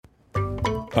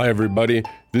Hi, everybody.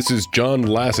 This is John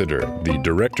Lasseter, the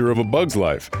director of A Bug's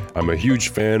Life. I'm a huge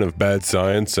fan of Bad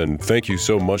Science, and thank you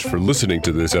so much for listening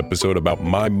to this episode about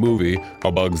my movie,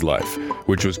 A Bug's Life,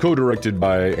 which was co-directed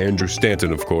by Andrew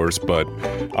Stanton, of course, but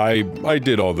I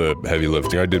did all the heavy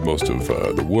lifting. I did most of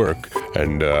the work,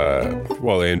 and,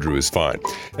 Andrew is fine.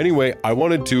 Anyway, I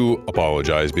wanted to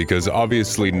apologize because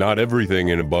obviously not everything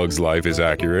in A Bug's Life is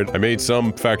accurate. I made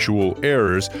some factual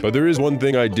errors, but there is one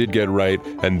thing I did get right,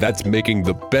 and that's making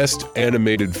the best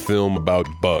animated film about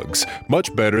bugs.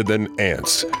 Much better than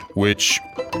ants, which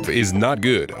is not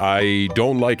good. I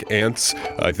don't like ants.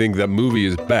 I think that movie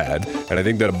is bad, and I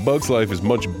think that A Bug's Life is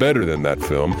much better than that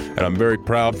film, and I'm very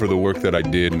proud for the work that I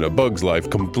did in A Bug's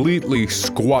Life, completely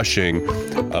squashing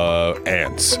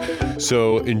ants.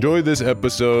 So enjoy this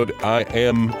episode. I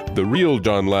am the real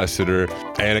John Lasseter,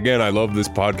 and again, I love this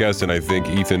podcast, and I think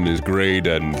Ethan is great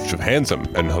and handsome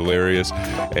and hilarious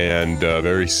and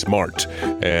very smart,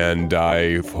 and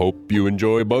I hope you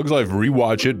enjoy Bug's Life.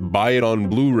 Rewatch it, buy it on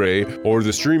Blu-ray, or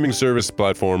the streaming service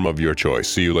platform of your choice.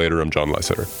 See you later. I'm John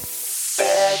Lasseter.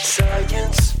 Bad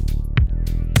science.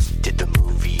 Did the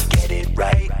movie get it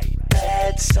right?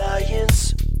 Bad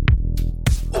science.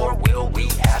 Or will we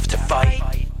have to fight?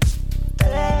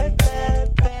 Bad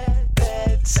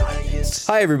science.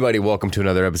 Hi, everybody. Welcome to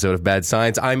another episode of Bad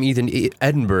Science. I'm Ethan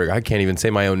Edinburgh. I can't even say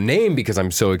my own name because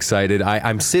I'm so excited.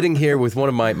 I'm sitting here with one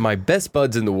of my best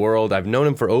buds in the world. I've known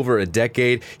him for over a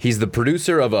decade. He's the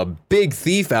producer of a Big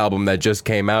Thief album that just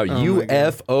came out,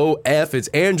 UFOF. It's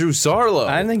Andrew Sarlo.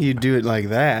 I think you do it like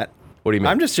that. What do you mean?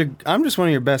 I'm just one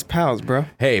of your best pals, bro.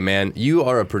 Hey, man, you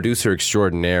are a producer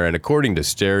extraordinaire, and according to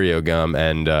Stereo Gum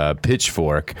and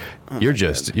Pitchfork, you're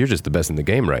just the best in the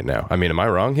game right now. I mean, am I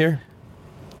wrong here?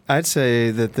 I'd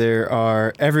say that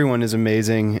everyone is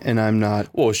amazing, and I'm not.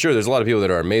 Well, sure, there's a lot of people that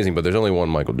are amazing, but there's only one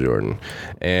Michael Jordan.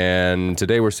 And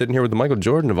today we're sitting here with the Michael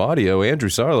Jordan of audio, Andrew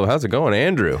Sarlo. How's it going,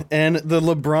 Andrew? And the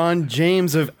LeBron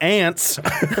James of ants.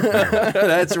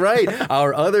 That's right.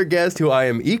 Our other guest, who I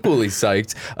am equally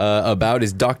psyched about,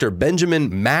 is Dr.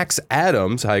 Benjamin Max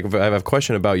Adams. I have a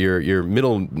question about your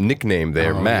middle nickname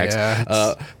there, Max.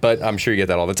 Yeah, but I'm sure you get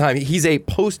that all the time. He's a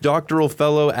postdoctoral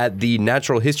fellow at the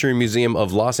Natural History Museum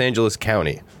of Los Angeles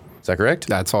County. Is that correct?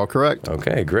 That's all correct.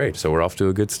 Okay, great. So we're off to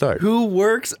a good start. Who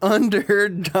works under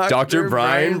Dr.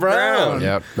 Brian Brown.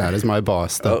 Yep, that is my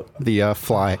boss. The Lord of the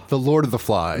Flies. The Lord of the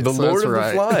Flies.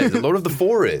 The Lord of the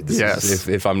Forrids. Yes.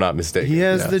 If I'm not mistaken. He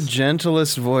has the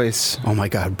gentlest voice. Oh my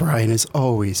God, Brian is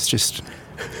always just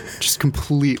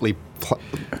completely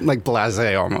like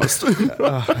blasé almost.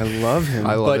 I love him.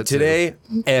 I love but it too. today,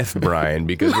 F Brian,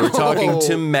 because we're talking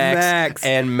to Max,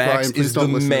 and Max Brian, is the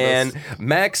man.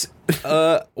 Max,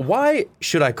 why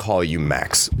should I call you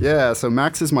Max? Yeah, so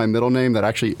Max is my middle name that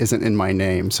actually isn't in my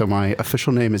name. So my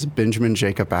official name is Benjamin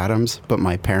Jacob Adams, but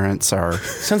my parents are...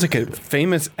 Sounds like a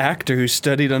famous actor who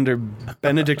studied under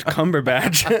Benedict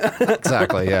Cumberbatch.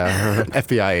 Exactly, yeah. Or an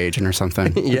FBI agent or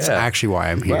something. Yeah. That's actually why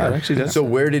I'm here. Wow, it actually does. So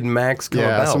where did Max come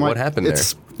about? So What happened there?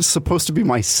 It's supposed to be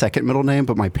my second middle name,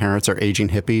 but my parents are aging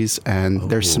hippies, and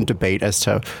there's some debate as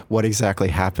to what exactly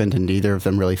happened, and neither of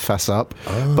them really fess up.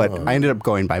 But I ended up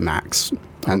going by Max.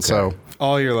 And so...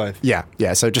 All your life. Yeah.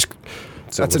 So that's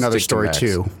we'll another stick to story, Max.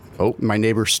 too. Oh. My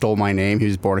neighbor stole my name. He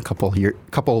was born a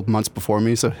couple months before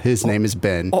me, so his name is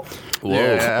Ben. Whoa.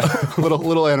 Yeah.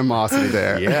 little animosity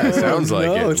there. Yeah, it sounds like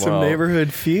it. Some Wow.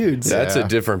 neighborhood feuds. That's a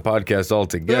different podcast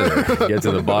altogether. Get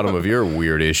to the bottom of your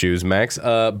weird issues, Max.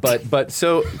 But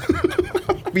so...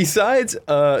 Besides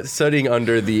studying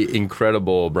under the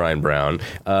incredible Brian Brown,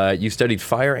 you studied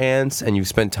fire ants and you've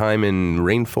spent time in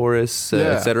rainforests,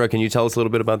 et cetera. Can you tell us a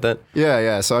little bit about that?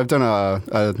 Yeah. So I've done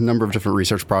a number of different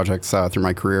research projects through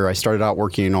my career. I started out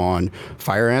working on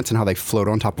fire ants and how they float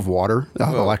on top of water.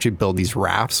 They'll actually build these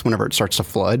rafts whenever it starts to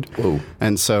flood. Whoa.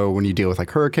 And so when you deal with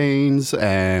like hurricanes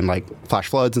and like flash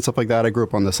floods and stuff like that, I grew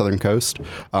up on the southern coast.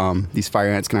 These fire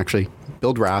ants can actually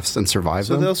build rafts and survive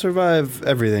So them. they'll survive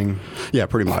everything. Yeah,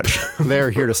 pretty much. They're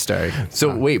here to stay.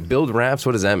 So wait, build rafts?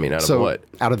 What does that mean? Out of what?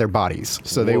 Out of their bodies.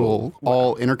 So they will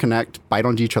all interconnect, bite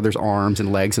onto each other's arms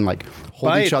and legs, and like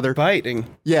hold each other. Biting.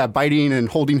 Yeah, biting and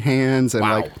holding hands, and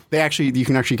Wow. like you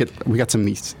can actually get. We got some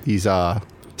these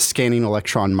scanning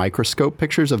electron microscope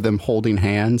pictures of them holding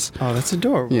hands. Oh, that's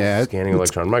adorable. Yeah, Scanning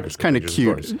electron microscope. kind of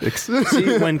pictures, of cute. course.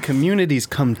 See, when communities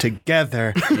come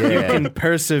together, you can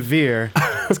persevere.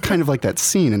 It's kind of like that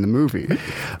scene in the movie. They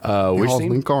Which all scene?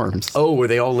 link arms. Oh, where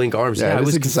they all link arms. Yeah, I it was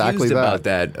is exactly confused that. about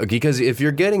that. Because if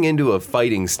you're getting into a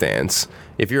fighting stance,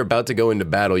 if you're about to go into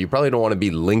battle, you probably don't want to be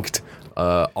linked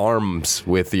arms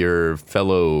with your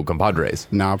fellow compadres,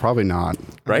 No, probably not.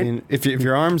 right? I mean, if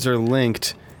your arms are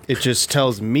linked, it just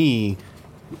tells me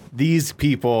these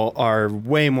people are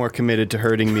way more committed to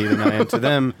hurting me than I am to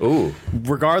them. Ooh.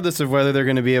 Regardless of whether they're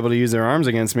going to be able to use their arms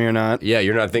against me or not. Yeah,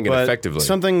 you're not thinking But effectively.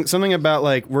 something about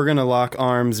like we're going to lock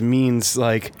arms means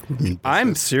like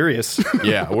I'm serious.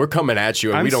 Yeah, we're coming at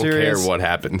you, and I'm we don't serious. care what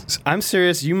happens. I'm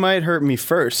serious. You might hurt me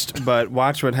first, but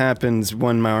watch what happens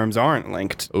when my arms aren't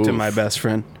linked to Oof. my best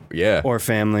friend Yeah. or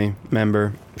family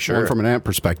member. Sure. Well, from an ant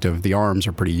perspective, the arms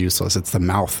are pretty useless. It's the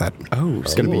mouth that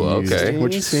is going to be used. okay.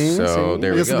 Which So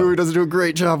there I we guess the go. movie doesn't do a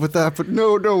great job with that, but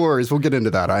no worries. We'll get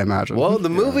into that, I imagine. Well, the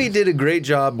movie did a great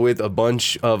job with a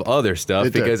bunch of other stuff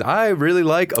It did. because I really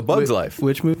like A Bug's Life.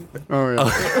 Which movie? oh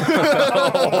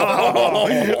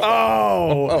yeah.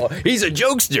 Oh, he's a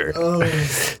jokester.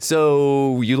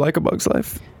 So you like A Bug's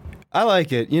Life? I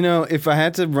like it. You know, if I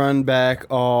had to run back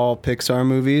all Pixar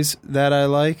movies that I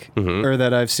like or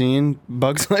that I've seen,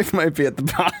 Bug's Life might be at the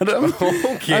bottom.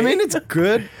 Okay. I mean, it's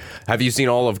good. Have you seen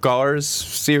all of Cars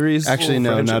series? Actually,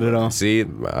 no, not at all. See,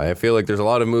 I feel like there's a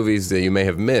lot of movies that you may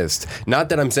have missed. Not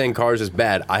that I'm saying Cars is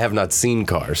bad. I have not seen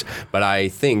Cars, but I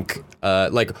think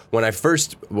like when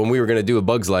we were gonna do A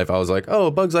Bug's Life, I was like, oh,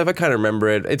 A Bug's Life, I kind of remember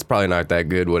it. It's probably not that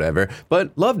good, whatever.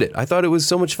 But loved it. I thought it was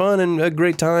so much fun and a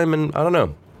great time, and I don't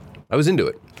know, I was into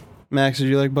it. Max, did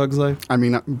you like Bug's Life? I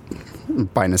mean,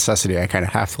 by necessity, I kind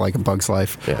of have to like A Bug's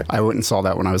Life. Yeah. I went and saw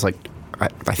that when I was like,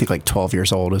 I think like 12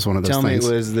 years old is one of those Tell things.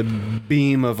 me it was the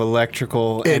beam of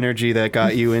electrical energy that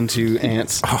got you into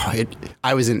ants.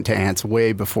 I was into ants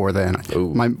way before then.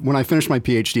 When I finished my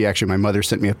PhD, actually, my mother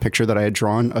sent me a picture that I had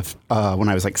drawn of when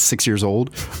I was like 6 years old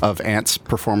of ants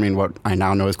performing what I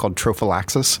now know is called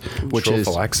trophallaxis, which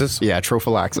Trophallaxis? is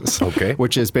trophallaxis. Okay.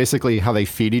 Which is basically how they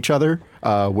feed each other,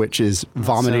 which is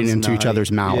vomiting Sounds into each naughty.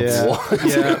 other's mouths.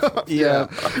 Yeah.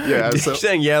 Yeah. You're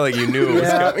saying yeah like you knew it was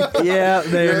coming. Yeah,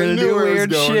 they're Yeah, I gonna knew do where it was weird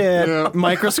going. shit Yeah.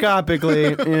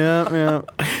 microscopically. Yeah.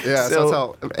 Yeah,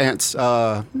 so that's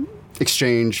how ants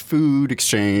exchange food,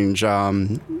 exchange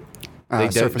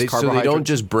surface So they carbohydrates. don't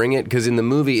just bring it, because in the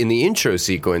movie, in the intro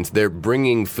sequence, they're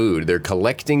bringing food. They're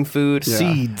collecting food.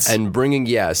 Seeds. And bringing,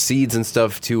 seeds and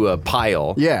stuff to a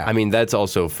pile. Yeah. I mean, that's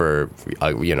also for,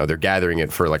 they're gathering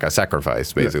it for like a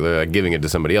sacrifice, basically. They're like giving it to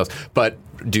somebody else. But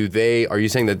are you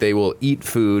saying that they will eat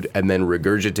food and then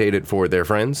regurgitate it for their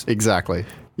friends? Exactly.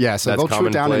 Yeah, so That's they'll chew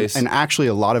it down, commonplace. and actually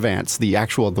a lot of ants, the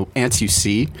ants you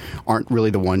see aren't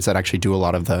really the ones that actually do a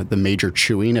lot of the major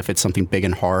chewing. If it's something big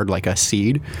and hard like a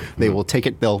seed, they will take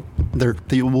it, so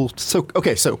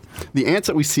the ants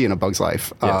that we see in A Bug's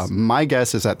Life, Yes. my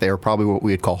guess is that they are probably what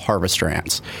we would call harvester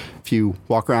ants. If you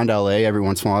walk around LA, every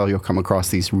once in a while you'll come across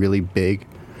these really big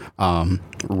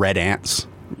red ants.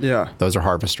 Yeah. Those are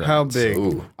harvester How ants. big?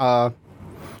 Ooh.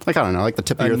 Like, I don't know, like the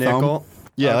tip of A your nickel? thumb.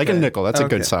 Yeah, like a Okay. nickel. That's a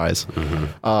Okay. good size.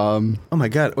 Oh my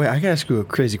God. Wait, I gotta ask you a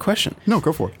crazy question. No,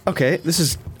 go for it. Okay, this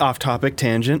is off topic,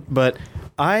 tangent, but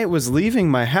I was leaving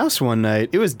my house one night.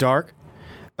 It was dark.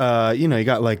 You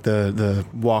got like the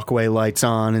walkway lights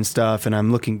on and stuff, and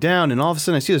I'm looking down, and all of a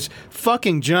sudden I see this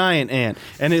fucking giant ant.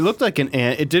 And it looked like an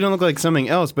ant. It didn't look like something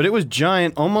else, but it was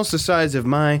giant, almost the size of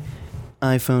my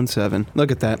iPhone 7.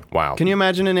 Look at that. Wow. Can you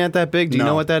imagine an ant that big? Do you No.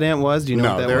 know what that ant was? Do you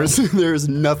know what that was? there's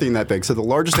nothing that big. So the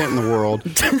largest ant in the world.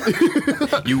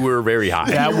 You were very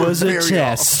high. That was a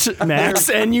test, Max,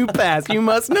 and you passed. You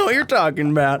must know what you're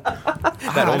talking about.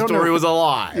 That whole story was a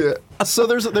lie. So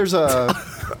there's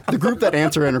the group that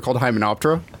ants are in are called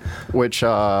Hymenoptera, which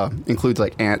includes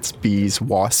like ants, bees,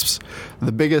 wasps.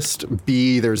 The biggest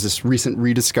bee, there's this recent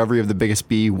rediscovery of the biggest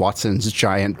bee, Watson's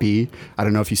giant bee. I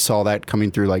don't know if you saw that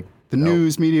coming through like the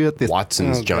news media.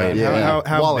 Watson's giant. Yeah.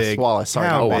 How Wallace, big? Wallace, sorry.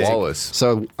 How Oh, big? Wallace.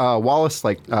 So Wallace,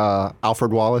 like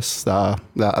Alfred Wallace, the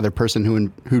other person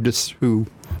who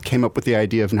came up with the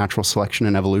idea of natural selection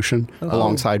and evolution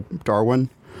alongside Darwin.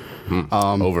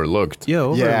 Overlooked.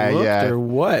 Yo, overlooked yeah. or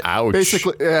what? Ouch.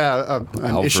 Basically, an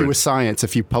Alfred. issue with science.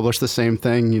 If you publish the same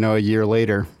thing, a year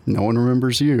later, no one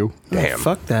remembers you. Damn.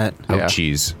 Fuck that. Yeah.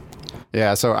 Ouchies.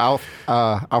 Yeah, so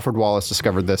Alfred Wallace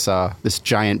discovered this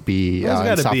giant bee There's in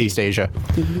gotta be. Southeast Asia.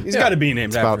 He's got to be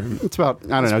named after him. It's about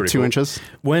I don't know, pretty 2 cool. inches.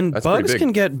 When That's pretty bugs big.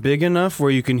 can get big enough where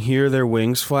you can hear their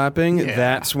wings flapping,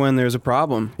 that's when there's a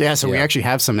problem. Yeah, so we Yeah. actually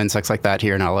have some insects like that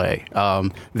here in LA.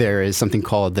 There is something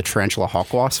called the tarantula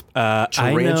hawk wasp. I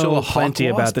Tarantula know hawk plenty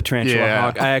about wasp? the tarantula Yeah.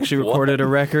 hawk. I actually recorded a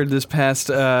record this past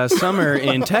summer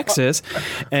in Texas,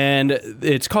 and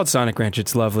it's called Sonic Ranch.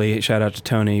 It's lovely. Shout out to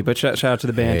Tony, but shout out to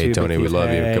the band Hey, too. Tony, we because- love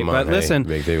you. hey, Come on. But listen,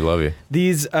 Big Dave, love you.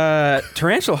 these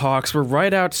tarantula hawks were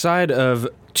right outside of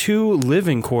 2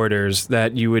 living quarters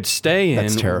that you would stay in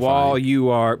That's terrifying. while you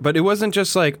are. But it wasn't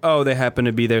just like, oh, they happen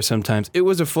to be there sometimes. It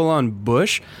was a full-on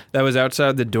bush that was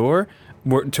outside the door.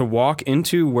 to walk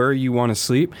into where you want to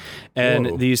sleep, and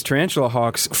Whoa. these tarantula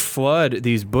hawks flood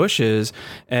these bushes,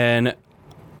 and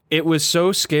it was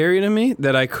so scary to me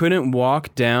that I couldn't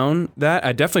walk down that.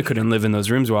 I definitely couldn't live in those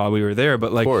rooms while we were there,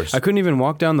 but like course. I couldn't even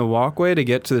walk down the walkway to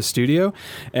get to the studio,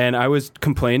 and I was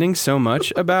complaining so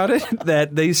much about it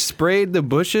that they sprayed the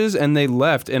bushes and they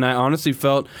left, and I honestly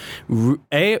felt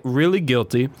A, really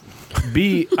guilty.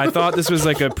 B, I thought this was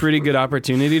like a pretty good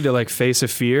opportunity to like face a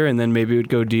fear, and then maybe it would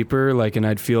go deeper, like, and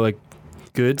I'd feel like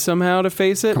good somehow to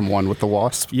face it. Come one with the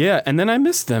wasp. Yeah, and then I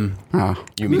missed them.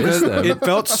 You missed them. It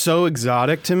felt so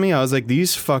exotic to me. I was like,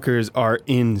 these fuckers are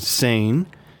insane.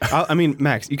 I mean,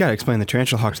 Max, you got to explain the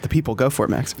tarantula hawks to the people. Go for it,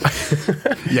 Max.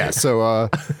 Yeah, so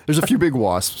there's a few big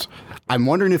wasps. I'm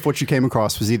wondering if what you came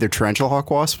across was either tarantula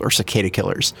hawk wasp or cicada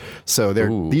killers. So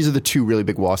these are the two really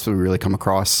big wasps that we really come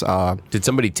across. Did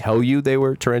somebody tell you they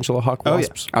were tarantula hawk Oh, yeah.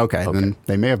 wasps? Okay, then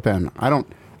they may have been. I don't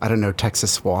know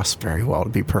Texas wasp very well, to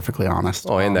be perfectly honest.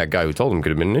 Oh, and that guy who told him could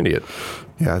have been an idiot.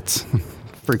 Yeah, it's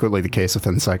frequently the case with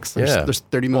insects. There's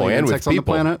 30 million and with insects on the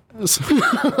people. planet.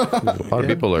 A lot of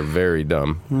people are very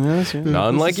dumb. Not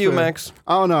unlike you, Max.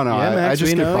 Oh, no. Yeah, I Max,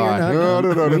 just we get know by. you're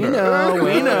not No.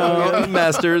 We know.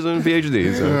 Masters and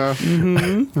PhDs.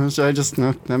 So. So I just,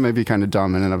 that may be kind of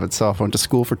dumb in and of itself. I went to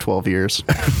school for 12 years.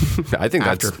 I think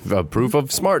that's a proof of Yeah,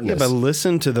 smartness. but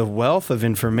listen to the wealth of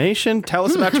information. Tell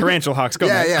us about tarantula hawks. Go,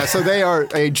 Max. Yeah. So they are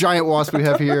a giant wasp we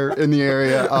have here in the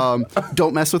area.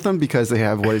 Don't mess with them because they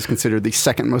have what is considered the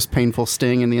second most painful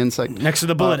sting in the insect. Next to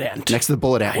the bullet ant. Next to the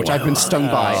bullet ant, which I've been stung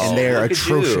by, and they are Look at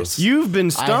you. atrocious. You've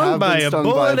been stung have by been a stung by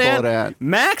bullet a bullet ant. ant.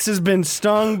 Max has been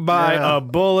stung by Yeah. a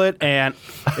bullet ant.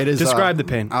 It is Describe the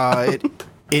pain.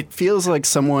 It feels like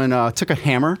someone took a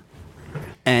hammer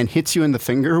and hits you in the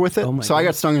finger with it. Oh my so I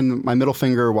got stung in my middle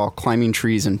finger while climbing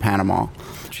trees in Panama.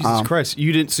 Jesus Christ.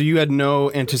 You didn't. So you had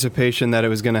no anticipation that it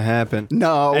was going to happen.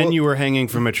 No. And you were hanging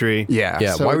from a tree. Yeah.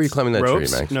 yeah, so why were you it's, climbing that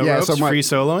Ropes? tree, Max? No Yeah, ropes? so my- Free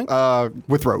soloing?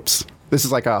 with ropes? This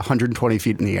is like 120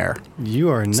 feet in the air. You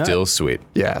are nuts. Still sweet.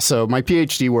 Yeah, so my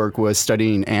PhD work was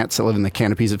studying ants that live in the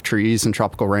canopies of trees and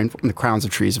in the crowns of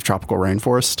trees of tropical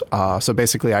rainforest. So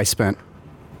basically, I spent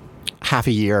half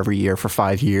a year every year for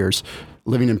 5 years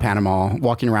living in Panama,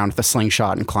 walking around with a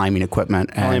slingshot and climbing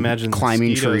equipment I and imagine climbing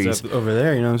mosquitoes trees. up over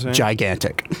there, you know what I'm saying?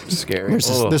 Gigantic. Scary.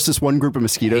 There's this one group of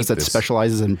mosquitoes hate that this.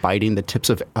 specializes in biting the tips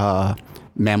of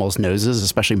mammals' noses,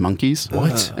 especially monkeys.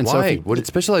 What? And so Why? if you- Would it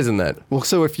specialize in that? Well,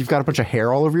 so if you've got a bunch of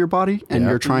hair all over your body and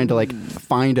you're trying to like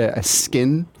find a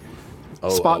skin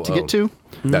spot to get to,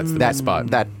 That's the spot.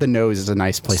 that the nose is a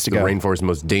nice place to the go. rainforest is the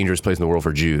most dangerous place in the world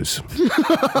for Jews.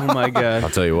 Oh my God. I'll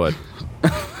tell you what.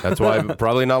 That's why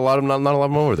probably not a lot of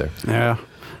them over there. Yeah,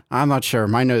 I'm not sure.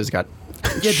 My nose got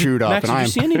chewed up, Max, and did you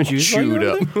see any Jews while you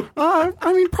Chewed were up. there?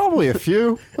 I mean, probably a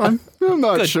few. I'm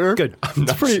not sure. Good. I'm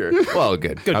not sure. Well,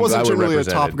 good. It I'm wasn't glad we're generally a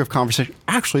represented. topic of conversation.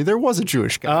 Actually, there was a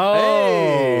Jewish guy.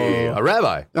 Hey, a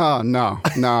rabbi. Oh no.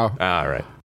 All right.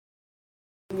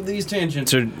 These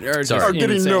tangents are just Are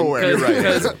getting insane. nowhere. You're right.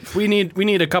 Because we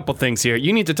need a couple things here.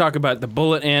 You need to talk about the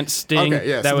bullet ant sting Okay,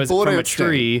 yeah, so that the was bullet from a ant sting.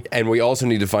 tree. And we also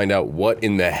need to find out what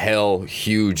in the hell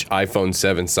huge iPhone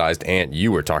 7 sized ant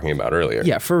you were talking about earlier.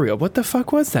 Yeah, for real. What the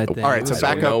fuck was that thing? All right, so I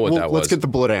back don't know up. what that Let's was. get the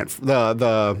bullet ant,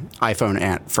 the iPhone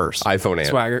ant first. iPhone ant.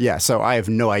 Swagger. Yeah, so I have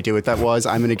no idea what that was.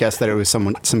 I'm going to guess that it was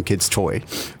some kid's toy.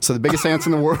 So the biggest ants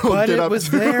in the world But did it up. was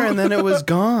there and then it was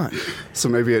gone. So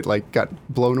maybe it like got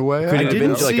blown away. Could I it don't have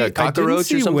been know. like a I cockroach or didn't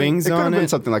see something? wings It could have on been it.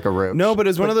 something like a roach. No, but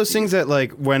it's one of those things that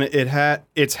like when it had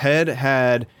its head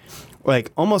had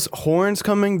like almost horns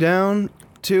coming down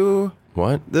to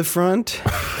What? the front.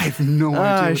 I have no idea.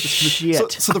 what this-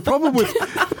 shit. So the problem with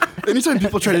anytime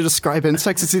people try to describe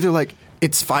insects, it's either like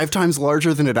it's 5 times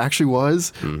larger than it actually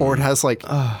was, or it has like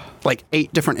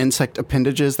 8 different insect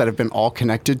appendages that have been all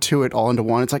connected to it all into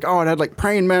one. It's like, oh, it had like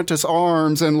praying mantis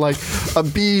arms and like a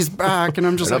bee's back, and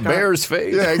I'm just And like a bear's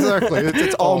face. Yeah, exactly.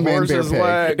 It's all A man bear horse's pig.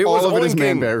 leg. It All was of it is oinking.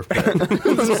 man bear pig.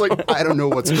 It's just like I don't know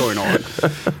what's going on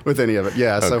with any of it.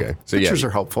 Yeah, Okay. So, yeah. pictures are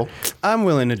helpful. I'm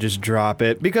willing to just drop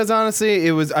it because honestly,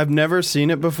 I've never seen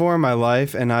it before in my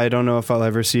life, and I don't know if I'll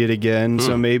ever see it again.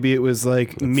 So maybe it was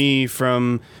like me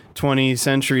from 20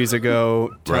 centuries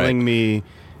ago telling Right. me,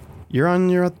 "You're on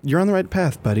the right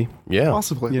path, buddy." Yeah.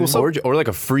 Possibly. Yeah. Well, so Or like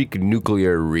a freak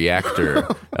nuclear reactor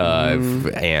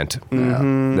ant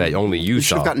that only you you should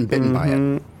saw. have gotten bitten by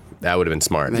it. That would have been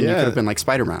smart. And then you Yeah. could have been like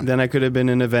Spider-Man. Then I could have been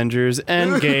in Avengers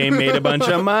Endgame, made a bunch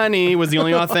of money, was the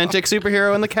only authentic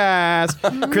superhero in the cast.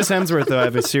 Chris Hemsworth, though, I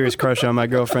have a serious crush on my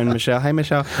girlfriend, Michelle. Hi,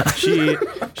 Michelle.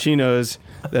 She knows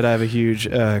that I have a huge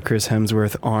Chris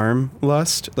Hemsworth arm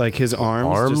lust. Like his arms.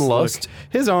 Arm just lust?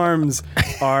 his arms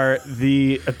are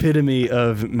the epitome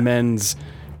of men's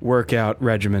workout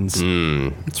regimens.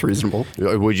 It's reasonable.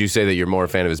 Would you say that you're more a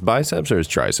fan of his biceps or his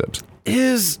triceps?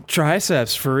 His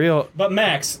triceps, for real. But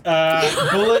Max,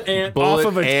 bullet ant off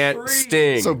of a ant tree.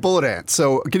 sting. So bullet ant.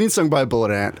 So getting stung by a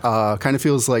bullet ant kind of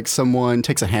feels like someone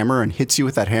takes a hammer and hits you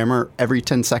with that hammer every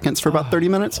 10 seconds for about 30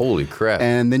 minutes. Holy crap.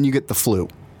 And then you get the flu.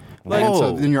 And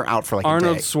so then you're out for like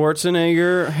Arnold a day.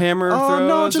 Schwarzenegger hammer throws?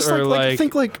 No, just or like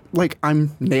think like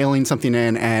I'm nailing something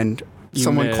in and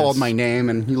someone miss. called my name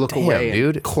and you look away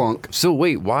dude. and clunk. So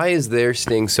wait, why is their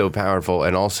sting so powerful?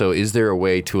 And also, is there a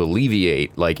way to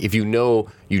alleviate? Like, if you know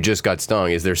you just got stung,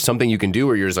 is there something you can do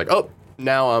where you're just like, oh,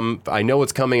 now I know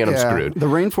what's coming and I'm screwed? The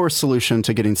rainforest solution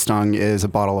to getting stung is a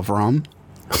bottle of rum.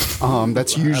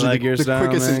 That's usually like your the style,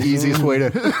 quickest and man. easiest way to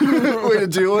way to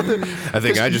deal with it. I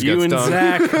think I just got You and stung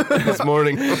Zach. this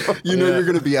morning. You know you're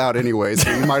going to be out anyway,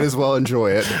 so you might as well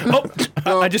enjoy it.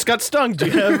 I just got stung. Do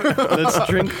you have? Let's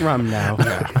drink rum now.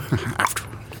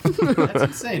 That's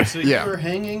insane. So Yeah. you were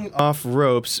hanging off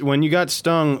ropes. When you got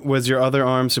stung, was your other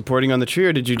arm supporting on the tree,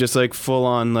 or did you just like full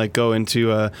on like go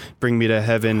into a bring me to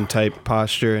heaven type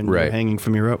posture and you were Right. hanging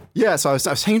from your rope? Yeah, so I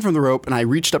was hanging from the rope and I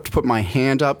reached up to put my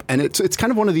hand up, and it's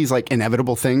kind of one of these like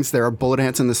inevitable things. There are bullet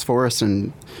ants in this forest,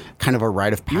 and kind of a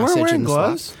rite of You passage. weren't wearing and stuff.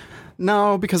 gloves?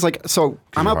 No, because I'm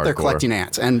out there hardcore. collecting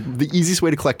ants, and the easiest way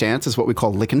to collect ants is what we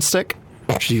call lick and stick.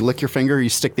 So you lick your finger, you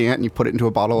stick the ant, and you put it into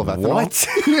a bottle of ethanol. That's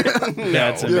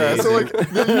amazing. Yeah, so like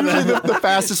usually the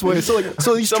fastest way. So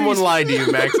these Someone trees, lied to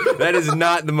you, Max. That is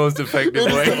not the most effective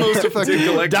way most effective. to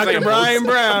collect Dr. samples. Brian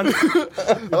Brown.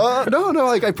 no,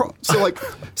 like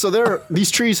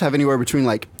these trees have anywhere between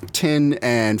like 10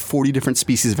 and 40 different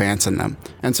species of ants in them.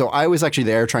 And so I was actually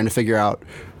there trying to figure out,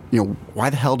 why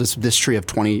the hell does this tree have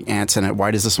 20 ants in it? Why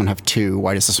does this one have 2?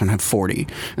 Why does this one have 40?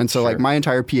 And so like my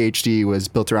entire PhD was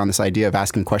built around this idea of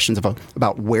asking questions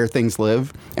about where things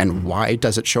live and why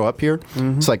does it show up here.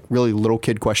 It's like really little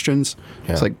kid questions.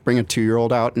 It's like bring a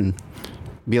 2-year-old out and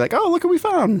be like, oh, look what we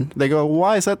found. They go,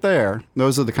 why is that there?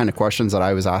 Those are the kind of questions that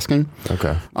I was asking.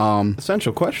 Okay.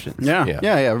 Essential questions.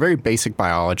 Yeah. Very basic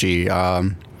biology.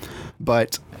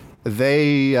 But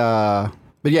they...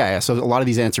 But yeah, so a lot of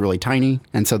these ants are really tiny,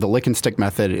 and so the lick and stick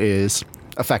method is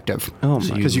effective. Oh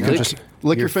my Because you can lick just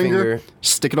lick your finger,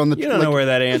 stick it on the... You don't know where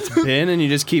that ant's been, and you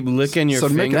just keep licking your So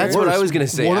to make it finger. That's what I worse, was going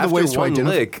to say. one of the After ways to one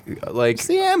identify- lick, like... It's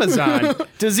the Amazon.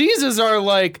 Diseases are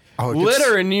like Oh, it gets-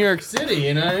 litter in New York City.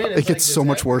 You know what I mean? It gets so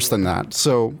much worse than that.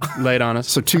 So Laid on us.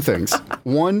 So 2 things.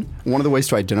 One of the ways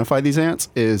to identify these ants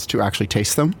is to actually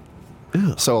taste them.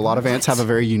 So a lot of ants have a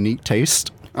very unique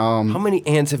taste. How many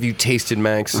ants have you tasted,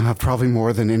 Max? Probably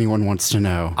more than anyone wants to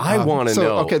know. I want to so,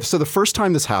 know. Okay, so the first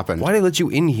time this happened... Why did I let you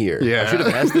in here? Yeah. I should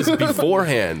have asked this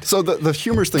beforehand. So the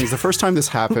humorous thing is the first time this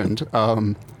happened,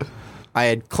 I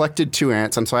had collected 2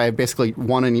 ants, and so I had basically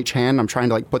one in each hand. I'm trying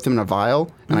to like put them in a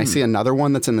vial, and I see another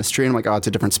one that's in this tree, and I'm like, oh, it's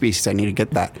a different species. I need to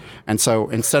get that. And so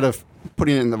instead of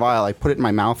putting it in the vial, I put it in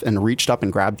my mouth and reached up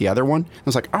and grabbed the other one. I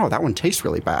was like, oh, that one tastes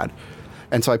really bad.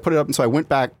 And so I put it up, and so I went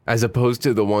back. As opposed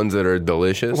to the ones that are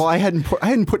delicious? Well, I hadn't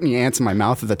put any ants in my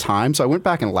mouth at the time, so I went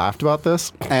back and laughed about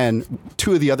this. And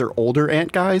 2 of the other older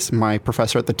ant guys, my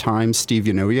professor at the time, Steve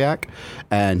Yanowiak,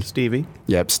 and Stevie.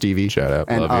 Yep, Stevie. Shout out,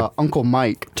 and love you. Uncle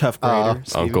Mike, Tough grader.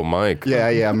 Uncle Mike.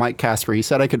 Yeah, Mike Casper. He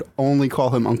said I could only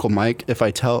call him Uncle Mike if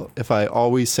I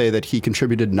always say that he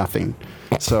contributed nothing.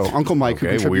 So Uncle Mike, who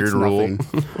Okay, contributes weird rule.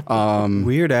 nothing.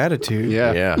 Weird attitude.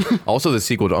 Yeah. Yeah. Also the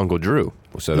sequel to Uncle Drew.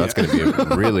 So that's going to be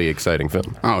a really exciting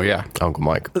film. Oh yeah. Uncle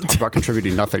Mike. Talk about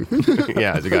contributing nothing.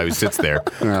 Yeah, it's a guy who sits there,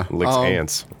 licks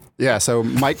ants. Yeah. So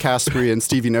Mike Casper and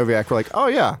Stevie Noviak were like, "Oh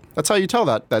yeah, that's how you tell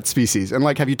that species." And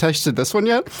like, have you tasted this one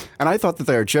yet? And I thought that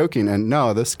they were joking. And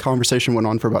no, this conversation went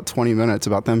on for about 20 minutes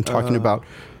about them talking about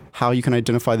how you can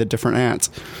identify the different ants.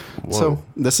 So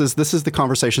this is the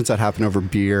conversations that happen over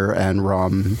beer and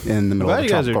rum in the middle Glad of you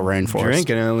the guys are tropical rainforest.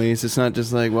 drinking at least. It's not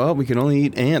just like, well, we can only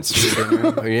eat ants for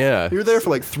dinner. Yeah. You're there for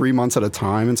like 3 months at a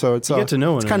time, and so it's get to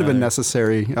know it's one kind of a another.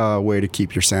 necessary way to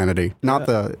keep your sanity. Not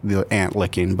the ant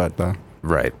licking, but the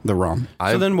Right. rum.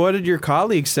 So then what did your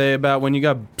colleagues say about when you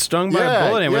got stung by a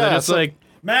bullet ant? Were they just so- like,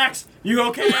 Max, you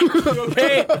okay? You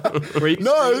okay? Were you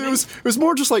No, it was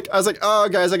more just like I was like, oh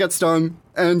guys, I got stung,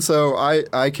 and so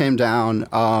I came down.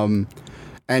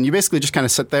 And you basically just kind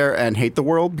of sit there and hate the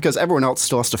world because everyone else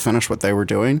still has to finish what they were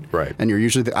doing. Right. And you're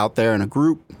usually out there in a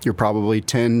group. You're probably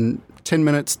 10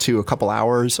 minutes to a couple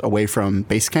hours away from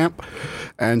base camp.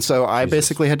 And so I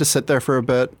basically had to sit there for a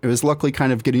bit. It was luckily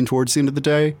kind of getting towards the end of the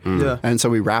day. Yeah. And so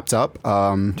we wrapped up.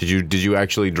 Did you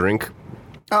actually drink?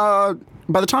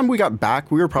 By the time we got back,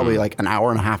 we were probably like an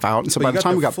hour and a half out. And so But by you the got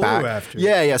time the we got flu back, after.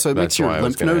 yeah. So it That's makes your why I was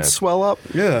lymph gonna nodes ask. swell up.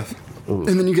 Yeah.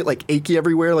 And then you get like achy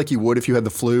everywhere like you would if you had the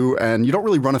flu, and you don't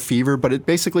really run a fever, but it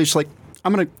basically is just like,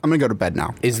 I'm gonna go to bed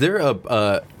now. Is there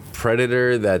a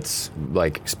predator that's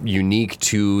like unique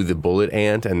to the bullet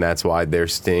ant, and that's why their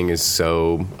sting is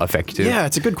so effective? Yeah,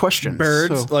 it's a good question.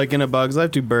 Birds, So, like in A Bug's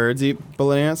Life, do birds eat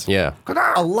bullet ants? Yeah.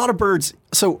 a lot of birds.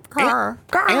 So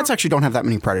ants actually don't have that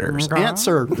many predators. Ants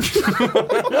are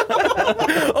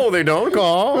Oh, they don't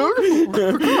call.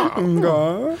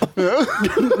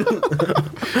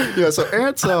 yeah.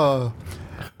 So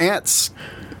ants.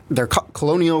 They're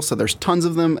colonial, so there's tons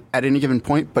of them at any given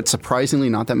point, but surprisingly,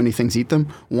 not that many things eat them.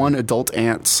 One, adult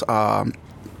ants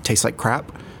taste like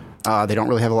crap. They don't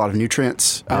really have a lot of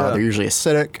nutrients. They're usually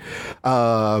acidic.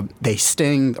 They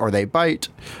sting or they bite.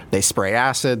 They spray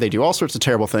acid. They do all sorts of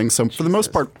terrible things. So for the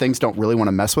most part, things don't really want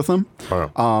to mess with them.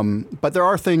 But there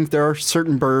are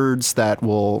certain birds that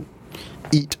will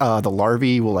eat the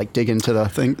larvae, will like dig into the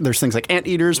thing. There's things like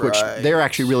anteaters, which they're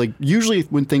actually really, usually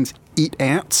when things eat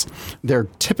ants, they're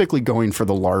typically going for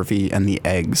the larvae and the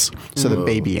eggs. So the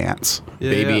baby ants.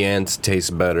 Baby ants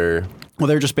taste better. Well,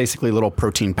 they're just basically little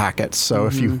protein packets. So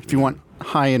if you want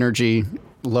high energy,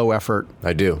 low effort.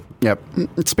 I do. Yep.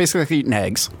 It's basically like eating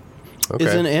eggs. Okay.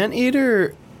 Is an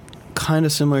anteater kind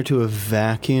of similar to a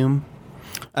vacuum?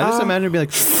 I just imagine it'd be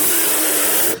like...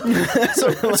 So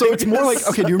it's more like,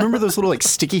 okay, do you remember those little like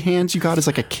sticky hands you got as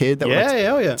like a kid? That were, like,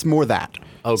 Yeah. It's more that.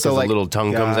 Oh, because so, like, the little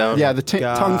tongue comes out? Yeah, the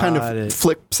tongue kind Got of it.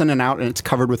 flips in and out, and it's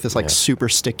covered with this like super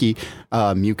sticky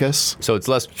mucus. So it's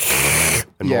less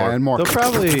and Yeah, more. and more. They'll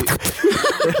probably...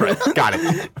 Got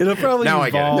it. It'll probably Now I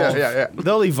evolve. get it. Yeah.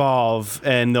 They'll evolve,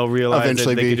 and they'll realize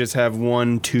Eventually that they be- could just have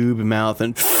one tube mouth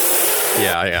and...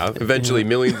 Yeah. Eventually,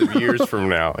 millions of years from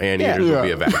now, anteaters will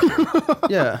be a vacuum.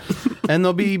 Yeah. And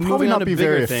they'll be moving on not to be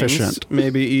bigger very things. efficient.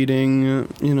 Maybe eating,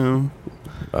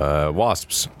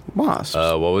 Wasps. wasps.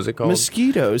 What was it called?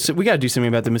 Mosquitoes. We got to do something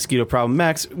about the mosquito problem.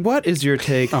 Max, what is your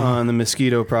take on the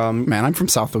mosquito problem? Man, I'm from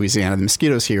South Louisiana. The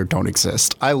mosquitoes here don't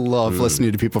exist. I love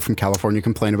listening to people from California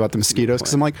complain about the mosquitoes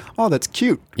because I'm like, oh, that's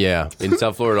cute. Yeah, in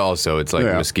South Florida also, it's like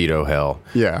Yeah. mosquito hell.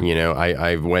 Yeah. You know,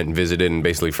 I went and visited and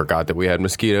basically forgot that we had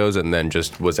mosquitoes and then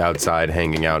just was outside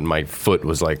hanging out and my foot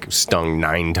was like stung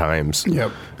 9 times.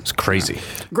 Yep. It's crazy.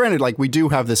 Granted, like we do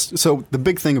have this. So the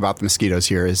big thing about the mosquitoes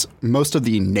here is most of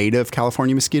the native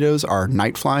California mosquitoes are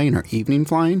night flying or evening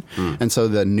flying. And so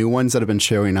the new ones that have been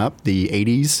showing up, the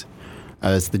Aedes,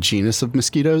 as the genus of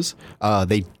mosquitoes,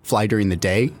 they fly during the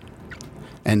day.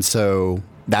 And so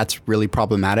that's really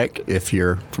problematic if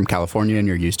you're from California and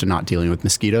you're used to not dealing with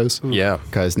mosquitoes. Yeah.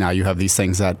 Because now you have these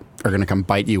things that are going to come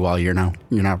bite you while you're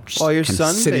just While you're kind of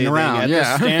sunbathing sitting around. at the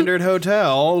Yeah. Standard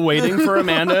Hotel, waiting for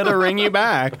Amanda to ring you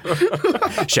back.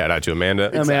 Shout out to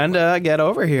Amanda. Amanda, get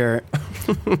over here.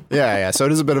 Yeah. So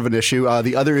it is a bit of an issue.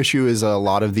 The other issue is a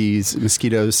lot of these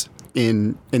mosquitoes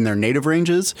in their native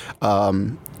ranges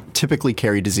typically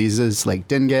carry diseases like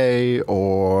dengue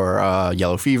or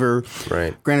yellow fever.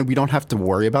 Right. Granted, we don't have to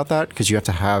worry about that because you have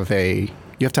to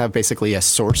have basically a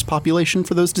source population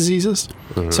for those diseases.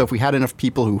 So if we had enough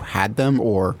people who had them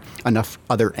or enough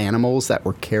other animals that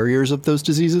were carriers of those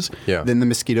diseases, then the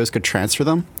mosquitoes could transfer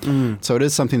them. So it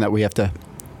is something that we have to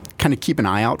kind of keep an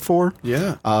eye out for.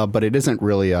 Yeah. But it isn't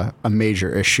really a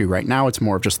major issue right now. It's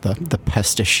more of just the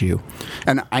pest issue.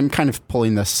 And I'm kind of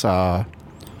pulling this...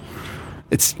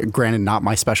 it's granted not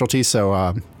my specialty,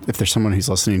 so if there's someone who's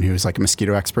listening who's like a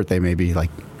mosquito expert, they may be like...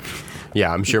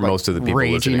 Yeah, I'm sure most of the people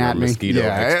raging listening are at me. mosquito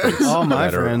Yeah. experts. All my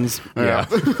that are- friends. Yeah,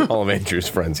 all of Andrew's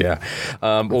friends. Yeah.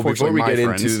 Well, before Unfortunately, we my get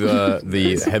friends. into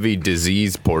the heavy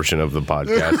disease portion of the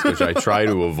podcast, which I try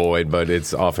to avoid, but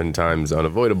it's oftentimes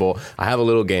unavoidable, I have a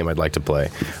little game I'd like to play.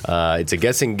 It's a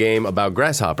guessing game about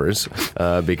grasshoppers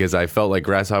because I felt like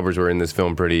grasshoppers were in this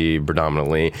film pretty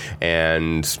predominantly,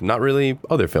 and not really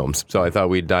other films. So I thought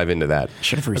we'd dive into that.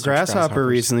 Should have A researched grasshopper grasshoppers.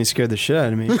 recently scared the shit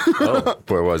out of me. Oh,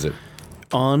 where was it?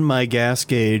 On my gas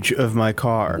gauge of my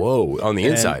car. Whoa, on the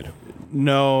inside.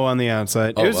 No, on the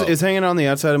outside. Oh, oh. It's hanging on the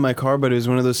outside of my car, but it was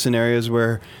one of those scenarios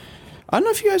where I don't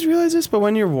know if you guys realize this, but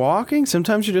when you're walking,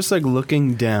 sometimes you're just like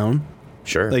looking down.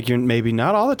 Sure. Like you're maybe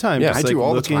not all the time. Yeah, just, I do like,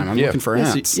 all looking, the time. I'm Yeah. looking for Yeah,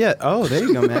 so- ants. yeah. Oh, there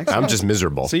you go, Max. I'm just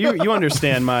miserable. So you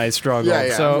understand my struggle. Yeah,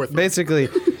 I'm so with you. basically,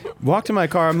 walk to my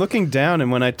car. I'm looking down,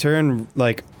 and when I turn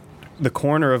like the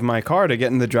corner of my car to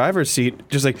get in the driver's seat,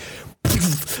 just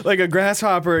like a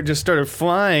grasshopper just started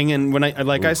flying. And when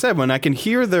I said, when I can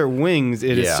hear their wings,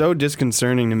 it is Yeah. so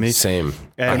disconcerting to me. Same.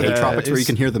 I And, hate tropics where you it's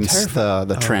can hear them, terrifying.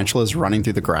 the tarantulas running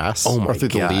through the grass Oh my or through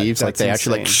God. the leaves. Like That's they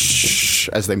actually like insane. shh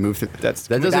as they move through. That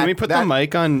doesn't- Let me put the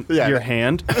mic on Yeah. your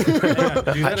hand. Yeah, do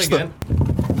that again.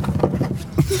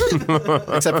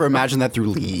 Except for imagine that through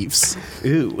leaves.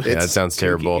 Ooh. Yeah, that sounds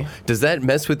terrible. Does that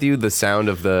mess with you, the sound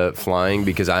of the flying?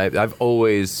 Because I've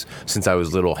always, since I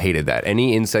was little, hated that.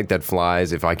 Any insect that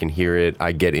flies, if I can hear it,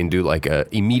 I get into like a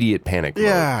immediate panic mode.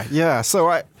 Yeah.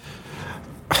 So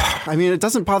I mean, it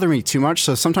doesn't bother me too much.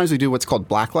 So sometimes we do what's called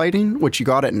black lighting, which you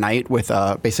go out at night with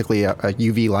basically a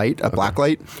UV light, black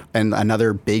light, and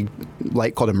another big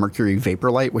light called a mercury vapor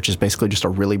light, which is basically just a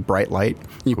really bright light.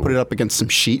 You put it up against some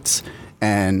sheets,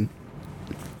 and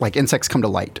like insects come to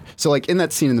light. So like in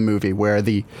that scene in the movie where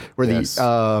the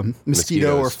mosquito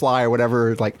Mosquitoes. or fly or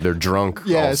whatever, like They're drunk.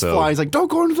 yeah, also. it's flying. It's like, don't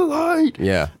go into the light.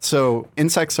 Yeah. So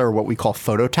insects are what we call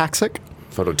phototaxic.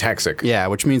 Phototaxic. Yeah,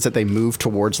 which means that they move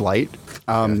towards light.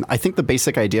 I think the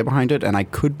basic idea behind it, and I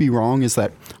could be wrong, is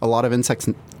that a lot of insects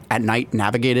at night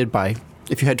navigated by,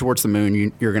 if you head towards the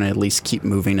moon, you're going to at least keep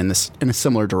moving in a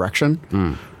similar direction.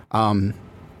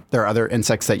 There are other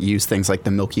insects that use things like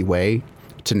the Milky Way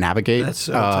to navigate. That's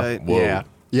so tight. Whoa.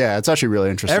 Yeah, it's actually really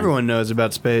interesting. Everyone knows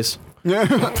about space. Yeah. Of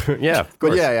But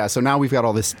course. yeah. So now we've got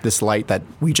all this light that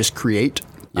we just create.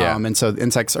 Yeah. And so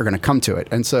insects are going to come to it.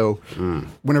 And so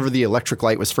whenever the electric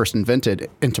light was first invented,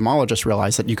 entomologists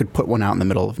realized that you could put one out in the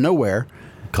middle of nowhere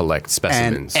Collect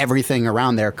specimens. and everything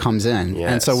around there comes in.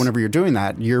 And so Yes. whenever you're doing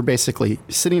that, you're basically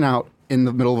sitting out in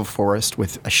the middle of a forest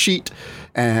with a sheet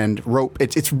and rope.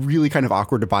 It's really kind of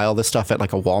awkward to buy all this stuff at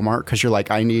like a Walmart because you're like,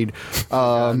 I need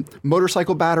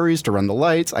motorcycle batteries to run the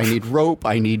lights. I need rope.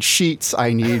 I need sheets.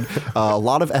 I need a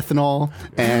lot of ethanol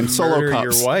and solo Murder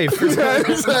cups. your wife. Yeah,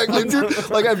 exactly.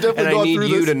 Like I've definitely and I gone need through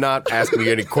you this. to not ask me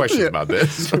any questions about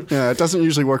this. Yeah, it doesn't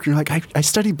usually work. You're like, I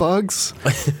study bugs,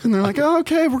 and they're like, oh,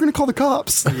 okay, we're gonna call the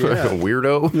cops.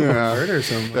 Weirdo. Yeah. Murder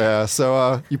someone. Yeah,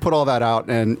 so you put all that out,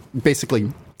 and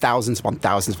basically thousands upon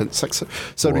thousands of insects.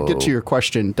 So to get to your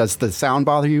question, does the sound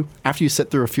bother you after you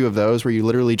sit through a few of those where you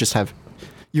literally just have?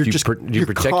 You're Do you, just do you you're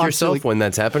protect yourself constantly- when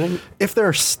that's happening? If there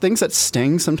are things that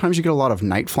sting, sometimes you get a lot of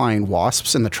night flying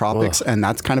wasps in the tropics, and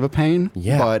that's kind of a pain.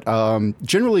 Yeah. But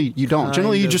generally you don't.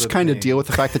 Generally you of just a kind of pain. deal with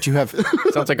the fact that you have.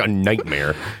 Sounds like a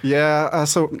nightmare. Yeah.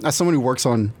 So as someone who works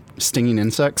on stinging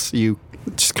insects, you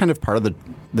just kind of part of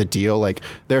the deal. Like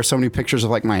there are so many pictures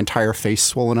of like my entire face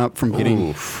swollen up from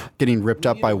getting ripped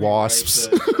up by wasps.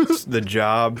 The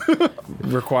job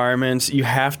requirements. You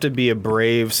have to be a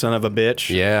brave son of a bitch.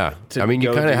 Yeah. To I mean, you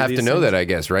go kind of do have to these know things? that, I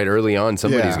guess, right? Early on,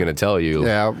 somebody's Yeah. going to tell you.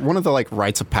 Yeah, one of the like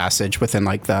rites of passage within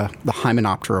like the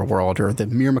Hymenoptera world or the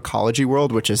myrmecology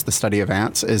world, which is the study of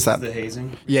ants, is that The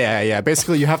hazing. yeah.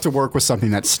 Basically, you have to work with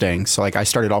something that stings. So like I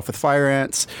started off with fire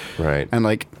ants, Right. and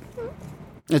like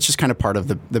it's just kind of part of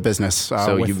the business.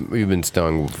 So with- you've been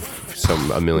stung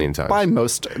a million times. by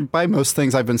most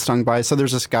things I've been stung by. So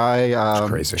there's this guy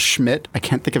crazy. Schmidt. I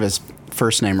can't think of his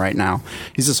first name right now.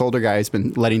 He's this older guy who's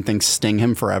been letting things sting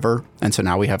him forever, and so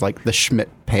now we have like the Schmidt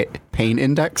pain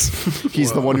index.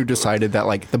 He's the one who decided that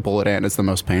like the bullet ant is the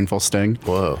most painful sting.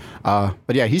 Whoa.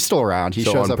 But yeah, he's still around. He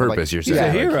So shows on up at, purpose, like, you're saying?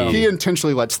 yeah, Like, hero. he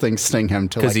intentionally lets things sting him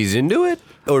to Because like. he's into it?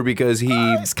 Or because he...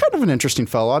 He's kind of an interesting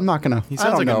fellow. I'm not gonna. He I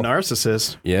sounds don't like know. a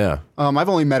narcissist. Yeah. I've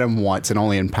only met him once and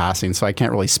only in passing, so I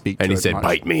can't really speak. And to he it said, much.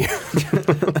 bite me.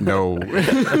 No.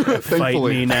 Fight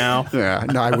Thankfully. me now. Yeah,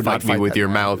 no, I would not Fight me with that. your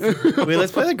mouth. Wait,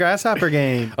 let's play the grasshopper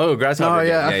game. Oh, grasshopper. Oh,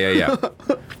 yeah. Yeah.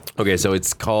 Okay, so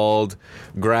it's called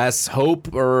Grass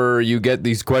Hope, or you get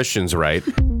these questions right.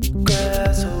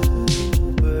 Grasshopper,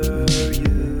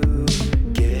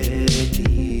 you get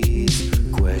these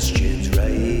questions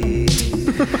right.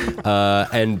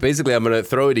 And basically, I'm going to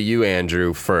throw it to you,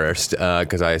 Andrew, first,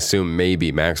 because I assume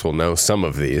maybe Max will know some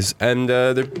of these. And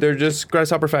they're just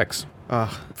grasshopper facts.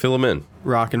 Fill them in.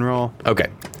 Rock and roll. Okay.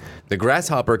 The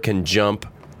grasshopper can jump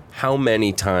how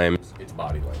many times its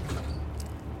body length?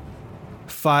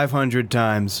 500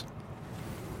 times.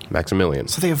 Maximilian.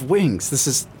 So they have wings. This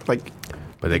is like.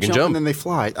 But they can and jump. then they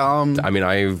fly. I mean,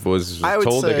 I was I would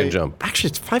told say, they can jump.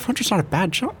 Actually, 500 is not a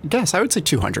bad guess. I would say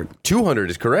 200. 200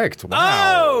 is correct.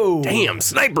 Wow. Oh! Damn,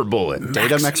 sniper bullet.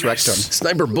 Data Mex Rectum.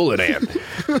 Sniper bullet ant.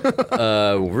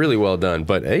 Really well done.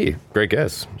 But hey, great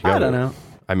guess. You I got don't it. know.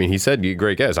 I mean, he said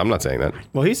great guess. I'm not saying that.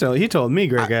 Well, he told me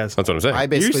great guess. That's what I'm saying. I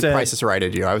basically said- price is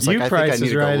righted you. I was like, You I think I price need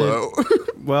is to go righted. low.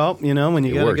 Well, you know, when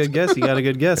you got worked. a good guess, you got a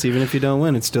good guess. Even if you don't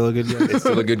win, it's still a good guess. It's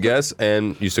still a good guess,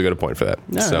 and you still get a point for that.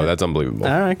 So right. that's unbelievable.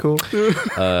 All right, cool.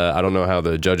 I don't know how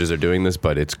the judges are doing this,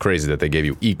 but it's crazy that they gave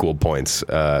you equal points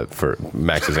for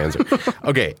Max's answer.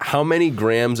 Okay, how many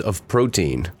grams of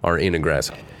protein are in a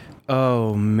grasshopper?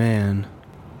 Oh, man.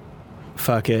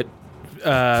 Fuck it.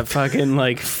 Fucking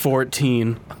like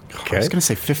 14. I was going to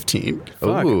say 15.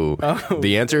 Ooh.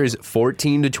 The answer is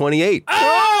 14 to 28.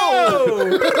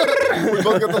 Oh! We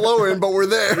both got the low end, but we're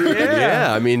there.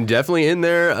 Yeah, I mean, definitely in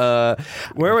there.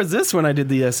 Where was this when I did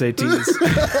the SATs?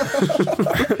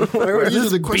 Where was These are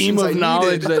this the beam questions I of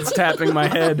knowledge needed. that's tapping my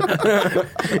head?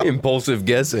 Impulsive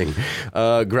guessing.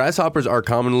 Grasshoppers are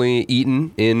commonly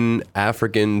eaten in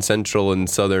African, Central, and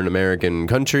Southern American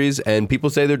countries, and people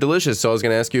say they're delicious. So I was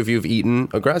going to ask you if you've eaten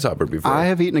a grasshopper before. I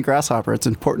have eaten a grasshopper. It's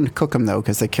important to cook them, though,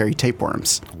 because they carry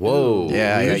tapeworms. Whoa.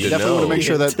 Yeah, good you to definitely want know. to make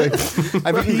sure that they...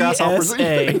 I've eaten grasshoppers.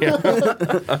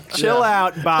 PSA. Chill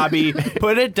out, Bobby.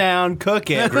 Put it down. Cook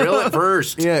it. Grill it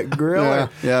first. Yeah, grill Yeah, it.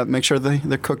 yeah. Make sure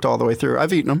they're cooked all the way through.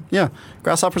 I've eaten them. Yeah,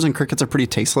 grasshoppers and crickets are pretty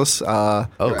tasteless. They're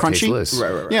crunchy. tasteless.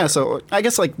 Right. Yeah, so I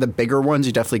guess like the bigger ones,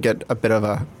 you definitely get a bit of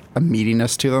a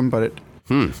meatiness to them, but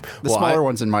the Well, smaller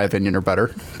ones, in my opinion, are better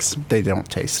 'cause they don't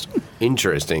taste.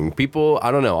 Interesting. People, I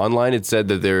don't know. Online, it said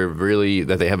that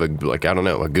they have a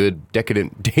good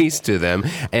decadent taste to them.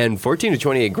 And 14 to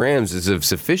 28 grams is a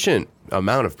sufficient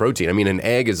amount of protein. I mean, an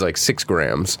egg is like 6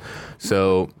 grams,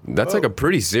 so that's like a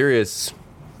pretty serious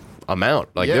amount.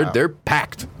 Like Yeah. they're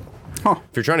packed. Huh.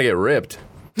 If you're trying to get ripped,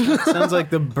 Sounds like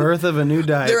the birth of a new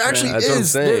diet. There trend. actually That's what I'm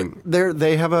is. saying.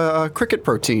 They have a cricket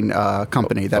protein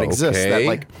company that exists that Okay.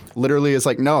 like literally is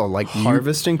like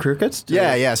harvesting crickets.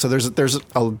 Yeah. So there's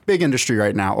a big industry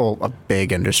right now. Oh, a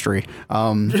big industry.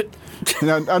 I'm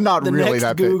not The really next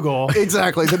that big. Google.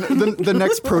 Exactly. The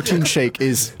next protein shake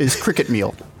is cricket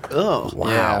meal. Oh,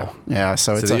 wow. Yeah.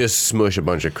 So So it's they just smush a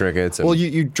bunch of crickets. And, well,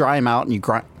 you dry them out and you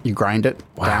grind it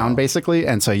down basically,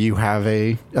 and so you have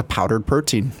a powdered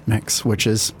protein mix, which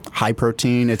is high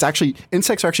protein. It's actually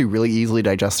insects are actually really easily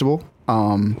digestible.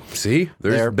 see,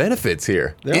 there's They're- benefits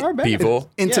here. There are benefits. People.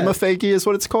 Entomophagy is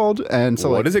what it's called, and so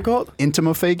What is it called?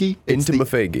 Entomophagy. It's the-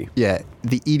 Entomophagy. Yeah,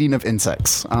 the eating of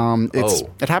insects.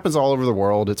 It happens all over the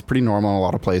world. It's pretty normal in a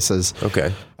lot of places.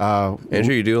 Okay.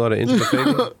 Andrew, you do a lot of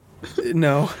entomophagy?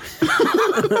 no.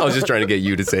 I was just trying to get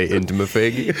you to say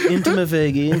entomophagy.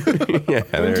 Intimophagy. Yeah,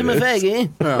 there it is.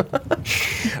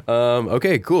 Intimophagy.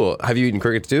 Okay, cool. Have you eaten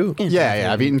crickets too?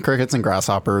 Yeah. I've eaten crickets and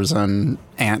grasshoppers and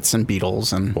ants and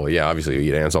beetles and. Well, yeah, obviously you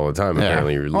eat ants all the time. Yeah.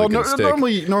 Apparently you're Well, licking a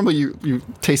stick. normally you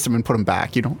taste them and put them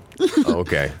back. You don't. Oh,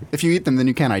 okay. If you eat them, then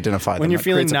you can't identify them. When you're That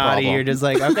feeling creates a naughty, problem. you're just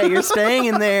like, okay, you're staying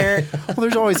in there. Well,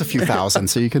 there's always a few thousand,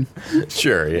 so you can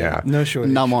Sure, yeah. No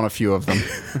shortage. numb on a few of them.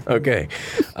 Okay.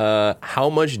 How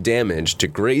much damage to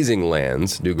grazing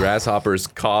lands do grasshoppers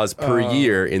cause per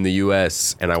year in the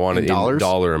U.S.? And I want it in dollars?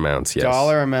 dollar amounts, yes.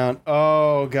 Dollar amount.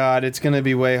 Oh God, it's going to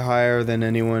be way higher than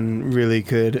anyone really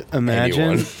could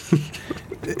imagine. Anyone.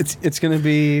 It's going to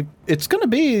be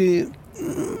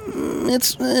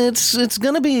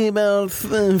about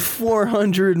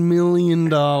 $400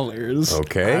 million.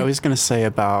 Okay. I was going to say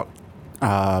about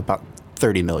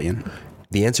 30 million.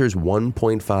 The answer is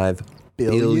 $1.5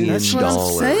 billion. That's what I'm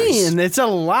saying. It's a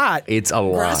lot. It's a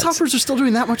lot. Grasshoppers are still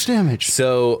doing that much damage.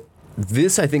 So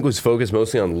this, I think, was focused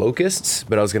mostly on locusts,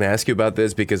 but I was going to ask you about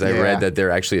this because I Yeah. read that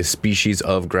they're actually a species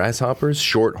of grasshoppers,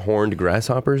 short-horned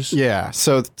grasshoppers. Yeah.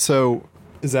 So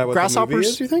Is that what grasshoppers? the movie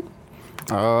is, you think?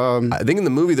 I think in the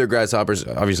movie they're grasshoppers.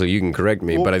 Obviously, you can correct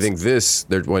me, but I think this,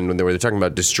 when they're talking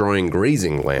about destroying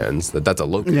grazing lands, that's a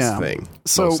locust Yeah. thing,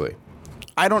 So- mostly.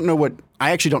 I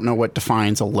actually don't know what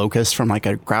defines a locust from like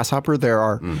a grasshopper. There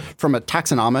are from a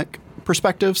taxonomic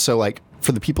perspective. So like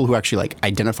for the people who actually like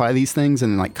identify these things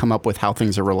and like come up with how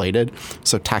things are related.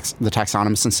 So the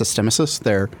taxonomists and systemicists,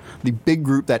 the big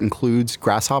group that includes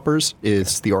grasshoppers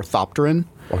is the orthopteran.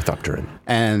 Orthopteran.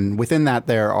 And within that,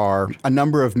 there are a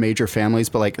number of major families,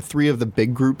 but like 3 of the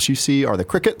big groups you see are the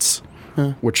crickets,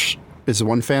 which is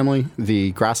one family,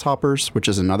 the grasshoppers, which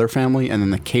is another family, and then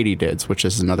the katydids, which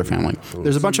is another family.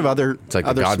 There's a bunch of other It's like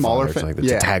the other smaller Godfather. It's like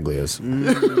the yeah. Taglias.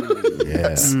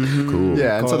 Yes. Cool.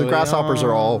 Yeah, and so the grasshoppers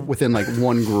are all within like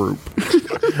one group.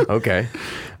 Okay.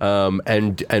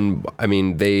 And I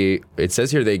mean, it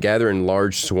says here they gather in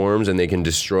large swarms and they can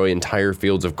destroy entire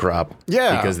fields of crop.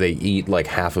 Yeah. Because they eat like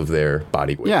half of their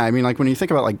body weight. Yeah, I mean, like when you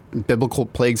think about like biblical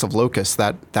plagues of locusts,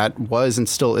 that was and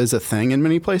still is a thing in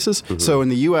many places. So in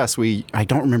the U.S., I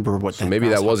don't remember what. So maybe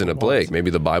that wasn't a plague. Maybe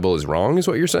the Bible is wrong, is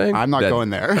what you're saying? I'm not going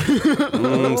there.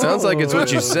 Sounds like it's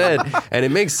what you said, and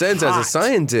it makes sense as a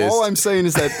scientist. All I'm saying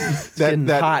is getting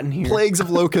hot in that here. plagues of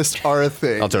locusts are a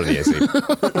thing. I'll turn the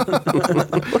AC.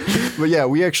 But yeah,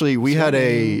 we had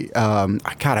a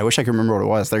God, I wish I could remember what it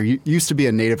was. There used to be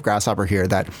a native grasshopper here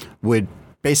that would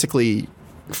basically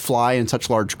fly in such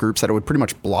large groups that it would pretty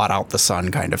much blot out the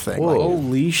sun, kind of thing. Like,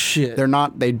 Holy shit. they're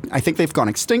not. I think they've gone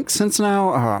extinct since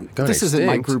now. This isn't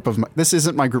my extinct? This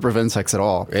isn't my group of insects at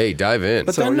all. Hey, dive in.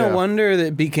 But then no yeah. wonder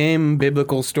that became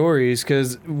biblical stories,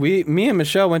 because me and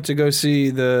Michelle went to go see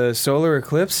the solar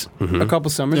eclipse a couple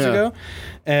summers Yeah. ago,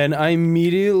 And I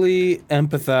immediately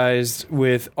empathized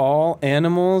with all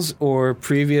animals or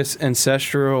previous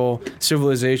ancestral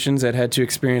civilizations that had to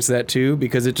experience that too,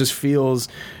 because it just feels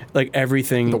like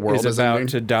everything The world is is about ending.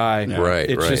 to die. Right,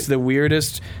 It's right. just the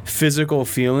weirdest physical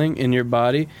feeling in your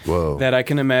body Whoa. that I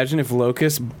can imagine if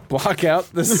locusts block out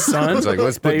the sun. It's like,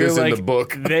 let's put that you're this in the like,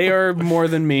 book. They are more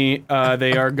than me.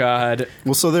 They are God.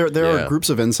 Well, so there Yeah. are groups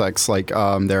of insects like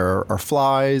there are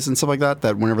flies and stuff like that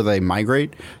whenever they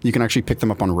migrate, you can actually pick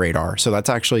them up on radar. So that's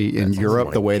actually in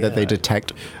Europe the way that they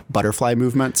detect butterfly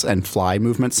movements and fly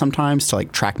movements sometimes to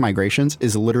like track migrations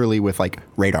is literally with like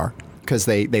radar because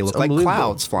they look like unbelievable.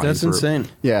 clouds flying. That's through. insane.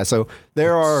 Yeah. So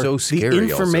there are So The scary.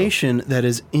 information that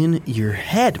is in your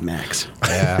head, Max.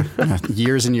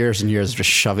 years and years and years of just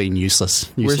shoving useless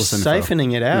We're info.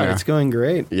 siphoning it out. Yeah. It's going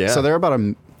great. Also. Yeah. So there are about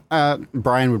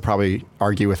Brian would probably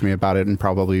argue with me about it and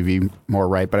probably be more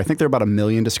right, but I think there are about 1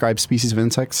 million described species of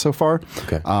insects so far.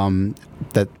 Okay.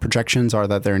 That projections are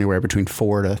that there are anywhere between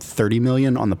 4 to 30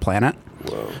 million on the planet.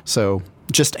 Whoa. So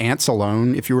just ants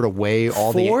alone, if you were to weigh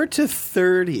all 4 to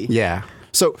 30. yeah.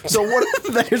 So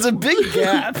what? There's a big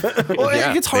gap. Well,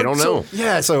 Yeah, it gets hard. they don't so- know.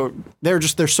 Yeah, so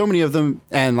there's so many of them,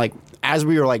 and like as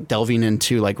we were like delving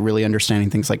into like really understanding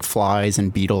things like flies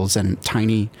and beetles and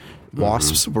tiny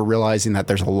wasps, we're realizing that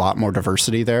there's a lot more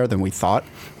diversity there than we thought.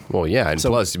 Well, yeah, and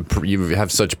plus you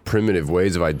have such primitive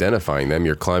ways of identifying them.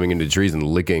 You're climbing into trees and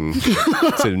licking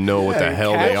to know what the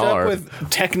hell they Catch up are. with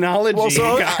technology, Well,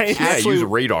 so- guys. Yeah, Actually- use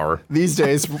radar. These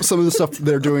days, some of the stuff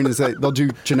they're doing is that they'll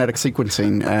do genetic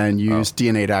sequencing and use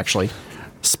DNA to actually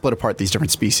split apart these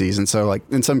different species. And so, like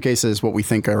in some cases, what we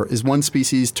think is one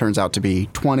species turns out to be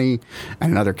 20,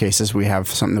 and in other cases, we have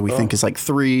something that we think is like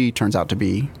 3 turns out to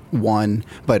be 1.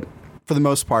 But for the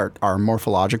most part, are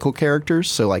morphological characters.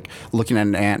 So, like looking at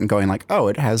an ant and going like, "Oh,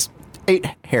 it has 8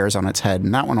 hairs on its head,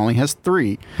 and that one only has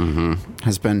 3,"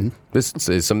 has been This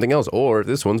is something else, or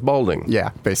this one's balding. yeah,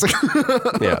 basically.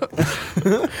 Yeah.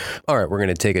 All right, we're going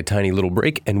to take a tiny little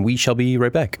break, and we shall be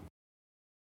right back.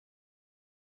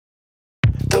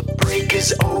 The break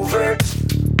is over.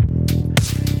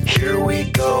 Here we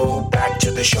go, back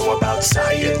to the show about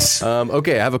science.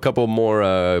 Okay, I have a couple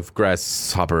more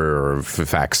grasshopper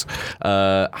facts.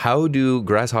 How do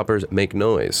grasshoppers make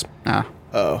noise?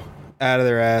 Oh, out of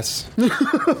their ass.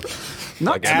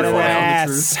 Not Like Out of everyone their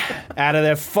else. ass. Out of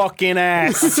their fucking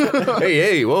ass.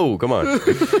 Hey, whoa, come on.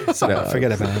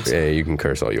 Forget about it. Yeah, you can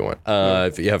curse all you want.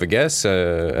 If you have a guess,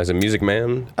 as a music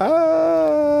man.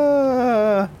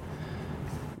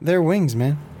 Their wings,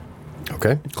 man.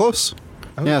 Okay. close.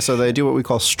 Yeah, so they do what we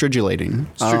call stridulating.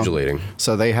 Stridulating.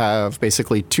 So they have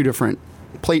basically 2 different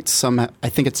plates. Some, I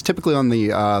think it's typically on the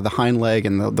hind leg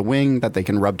and the wing that they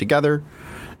can rub together,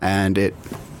 and it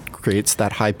creates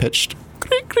that high pitched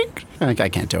creak creak. I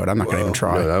can't do it. I'm not going to even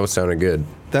try. No, that was sounding good.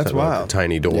 That's Sounded like wild. a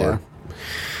tiny door.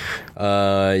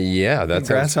 Yeah, that sounds.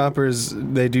 Grasshoppers,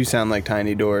 they do sound like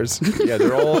tiny doors. Yeah,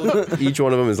 they're all. Each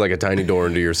one of them is like a tiny door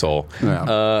into your soul.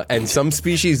 Yeah. And some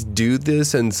species do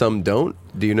this, and some don't.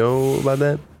 Do you know about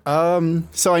that?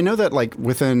 So I know that like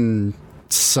within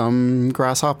some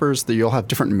grasshoppers that you'll have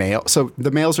different male. So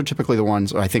the males are typically the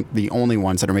ones, I think the only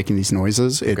ones that are making these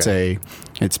noises.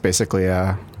 It's basically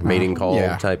a Mating call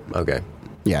yeah. type. Okay.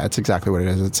 Yeah, it's exactly what it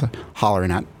is. It's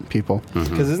hollering at people.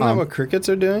 Because isn't that what crickets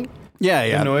are doing? Yeah,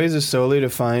 yeah. The noise is solely to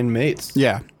find mates.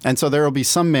 Yeah, and so there will be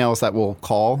some males that will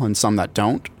call and some that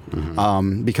don't.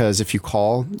 Because if you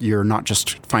call, you're not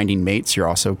just finding mates, you're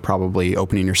also probably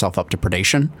opening yourself up to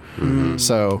predation.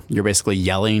 So you're basically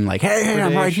yelling like, hey,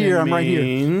 I'm right here, I'm right here.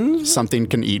 Means- Something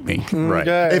can eat me. Right.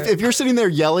 Okay. If you're sitting there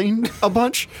yelling a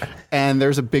bunch and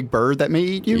there's a big bird that may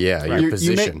eat you, Yeah, your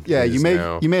position is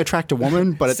now- you may attract a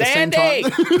woman, but at the same Sandy!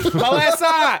 time,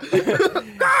 Melissa!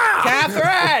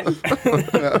 Catherine!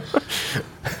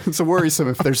 it's a worrisome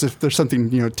if there's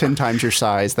something 10 times your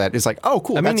size that is like, oh,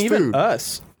 cool, I mean, that's even food.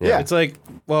 us. Yeah. It's like,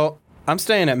 well, I'm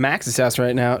staying at Max's house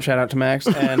right now. Shout out to Max.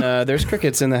 And there's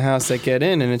crickets in the house that get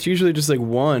in, and it's usually just like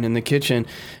one in the kitchen.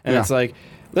 And Yeah. it's like,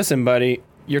 listen, buddy,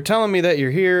 you're telling me that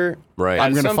you're here. Right. At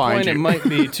I'm gonna some find point, you. it might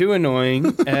be too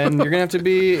annoying, and you're gonna have to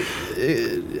be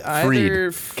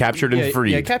either Captured and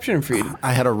freed. Yeah, captured and freed.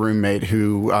 I had a roommate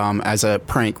who, as a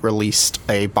prank, released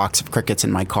a box of crickets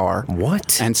in my car.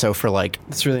 What? And so for like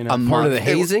It's really a not month, part of the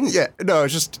hazing? No,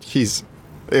 it's just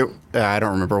I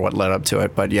don't remember what led up to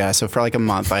it, but yeah. So for like a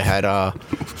month, I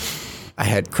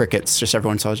had crickets. Just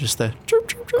everyone saw just the chirp,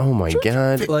 chirp, chirp. Oh my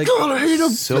god. like. God, I hate them.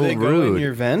 So Do they go in rude.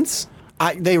 your vents?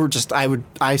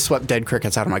 I swept dead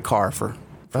crickets out of my car for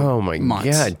Oh my months.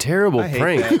 god, terrible I hate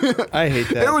prank. that. I hate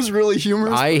that. It was really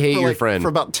humorous. I hate for your like- friend. for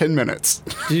about 10 minutes.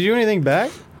 Did you do anything back?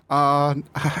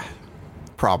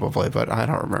 Probably, but I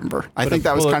don't remember. I think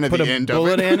that was kind of the end of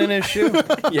bullet it. ant in his shoe.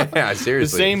 Yeah, The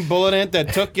seriously. same bullet ant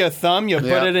that took your thumb, you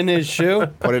Yeah. put it in his shoe.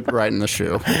 Put it right in the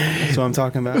shoe. That's what I'm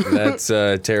talking about. That's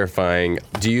terrifying.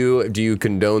 Do you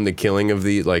condone the killing of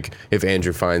the, like, if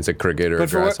Andrew finds a cricket or a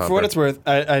But grasshopper? for what it's worth,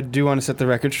 I do want to set the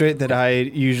record straight that I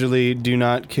usually do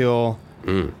not kill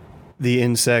the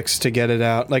insects to get it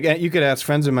out. Like, you could ask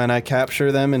friends of mine, I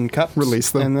capture them in cups.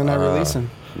 Release them. And then I release them.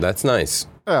 That's nice.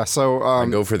 Yeah, so I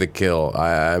go for the kill.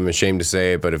 I'm ashamed to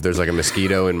say it, but if there's like a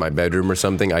mosquito in my bedroom or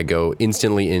something, I go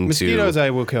instantly into Mosquitoes I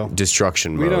will kill.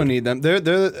 destruction mode. We don't need them. They're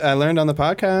I learned on the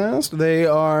podcast, they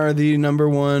are the number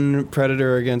one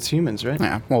predator against humans, right?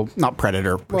 yeah, well, not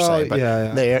predator per Well, se, but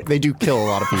yeah. they do kill a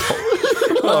lot of people.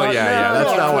 Oh yeah,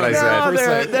 that's not what I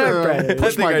said. They're predators.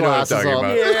 Push my I know what I'm glasses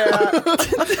talking up.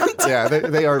 about. Yeah,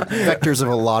 they are vectors of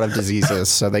a lot of diseases,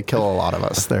 so they kill a lot of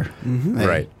us. They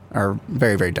Right. are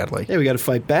very, very deadly. Yeah, we got to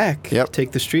fight back. Yep.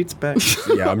 Take the streets back.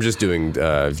 Yeah, I'm just doing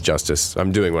justice.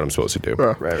 I'm doing what I'm supposed to do.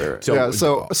 right.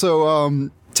 So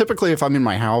typically, if I'm in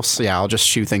my house, I'll just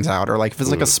shoot things out, or like if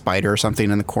it's like a spider or something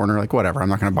in the corner, like whatever, I'm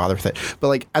not going to bother with it. But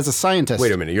like as a scientist,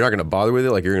 Wait a minute, you're not going to bother with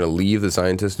it? Like you're going to leave the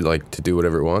scientist to do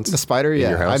whatever it wants? the spider, in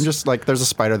your house? I'm just like there's a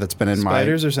spider that's been in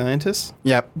Spiders are scientists?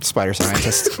 spider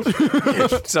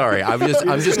scientist. Sorry, I'm just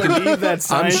Leave that I'm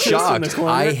scientist in the shocked.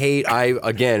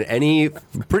 corner?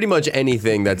 Pretty much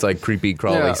anything that's like creepy,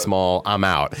 crawly, Yeah. small, I'm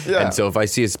out. Yeah. And so if I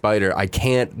see a spider, I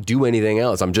can't do anything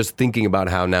else. I'm just thinking about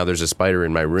how now there's a spider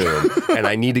in my room and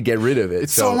I need to get rid of it.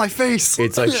 It's so on my face.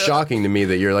 It's like shocking to me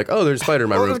that you're like, oh, there's a spider in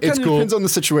my room. It It's kind of cool. depends on the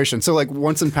situation. So like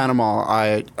once in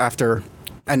Panama,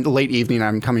 and late evening,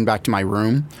 I'm coming back to my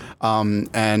room,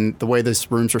 and the way these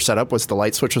rooms were set up was the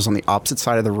light switch was on the opposite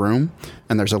side of the room,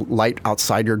 and there's a light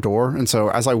outside your door. And so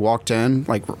as I walked in,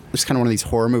 like it's kind of one of these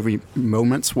horror movie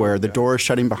moments where the door is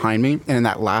shutting behind me, and in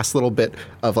that last little bit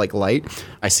of like light,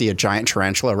 I see a giant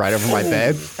tarantula right over my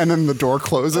bed, and then the door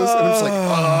closes, and I'm just like,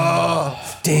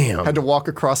 oh, Damn. had to walk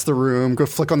across the room, go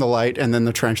flick on the light, and then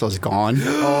the tarantula's gone.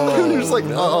 Oh, just like,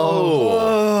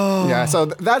 oh. Yeah, so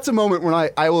that's a moment when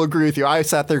I will agree with you. I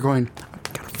sat there going,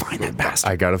 I gotta find that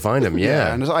bastard. I gotta find him.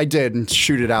 Yeah. And so I did and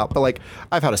shoot it out. But like,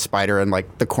 I've had a spider in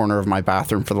like the corner of my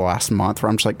bathroom for the last month where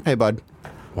I'm just like, hey, bud.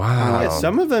 Wow.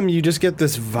 Some of them, you just get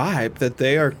this vibe that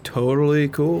they are totally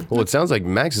cool. Well, it sounds like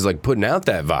Max is like putting out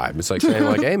that vibe. It's like saying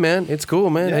like, hey man, it's cool,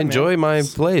 man. Yeah, Enjoy man. my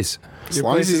place. As Your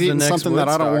long place as he's is the eating next something that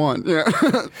I don't want.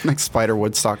 Woodstock. Yeah. Next spider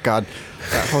Woodstock. God.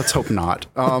 Let's hope not.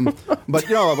 But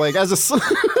you know, like as a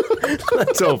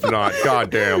Let's hope not.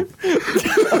 God damn.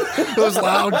 those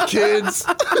loud kids.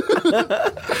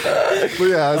 But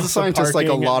yeah, as a scientist, like a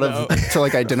parking lot and of to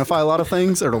like identify a lot of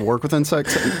things or to work with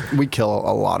insects, we kill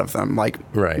a lot of them. Like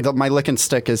Right. my lick and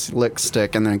stick is lick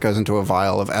stick, and then it goes into a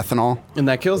vial of ethanol. And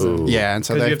that kills them. Yeah, and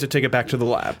so Because they you have to take it back to the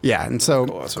lab. yeah, and so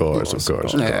Of course.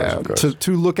 yeah,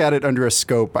 to look at it under a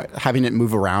scope, having it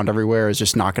move around everywhere is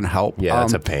just not going to help. Yeah,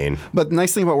 that's a pain. But the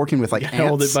nice thing about working with like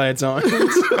Hold it ants, by its arms.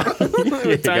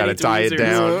 You gotta tie it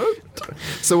down.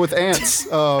 so with ants,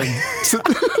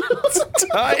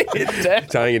 Tie it down.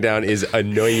 Tying it down is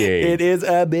annoying. It is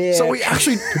a bit. so we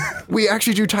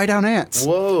actually do tie down ants.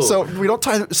 Whoa. So we don't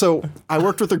tie. So I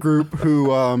worked with a group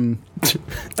who,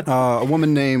 a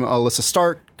woman named Alyssa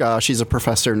Stark. She's a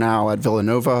professor now at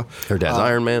Villanova. Her dad's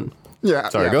Iron Man. Yeah.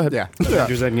 Sorry, yeah, go ahead. Yeah.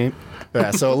 Avengers Endgame.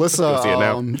 Yeah, so Go see it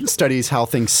now. Alyssa studies how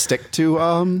things stick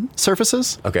to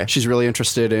surfaces. Okay. She's really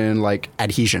interested in like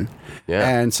adhesion. Yeah.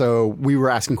 And so we were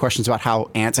asking questions about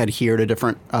how ants adhere to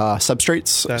different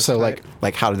substrates. That's so right.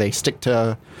 like how do they stick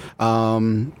to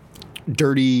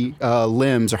dirty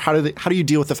limbs, or how do you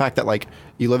deal with the fact that like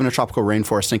you live in a tropical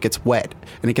rainforest and it gets wet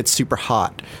and it gets super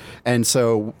hot. And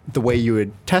so the way you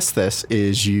would test this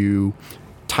is you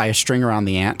tie a string around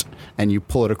the ant and you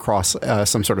pull it across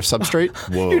some sort of substrate.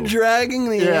 Whoa. You're dragging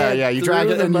the ant You drag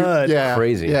through it the and mud.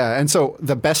 Crazy. Yeah, and so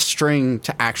the best string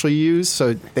to actually use,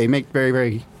 so they make very,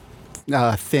 very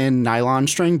thin nylon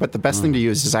string, but the best thing to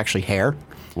use is actually hair.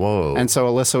 Whoa. And so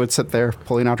Alyssa would sit there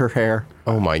pulling out her hair,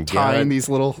 oh my god. tying these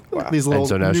little And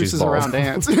so now she's nooses bald. around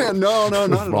ants. Yeah, no,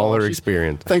 not at For all. all her She's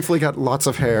experience. thankfully got lots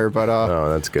of hair, but Oh,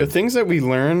 that's The good. things that we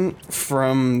learn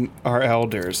from our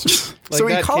elders. Like so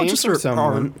that came from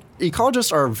someone.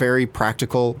 ecologists are very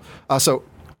practical. So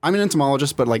I'm an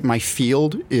entomologist, but like my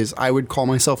field is, I would call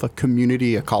myself a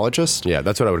community ecologist. Yeah,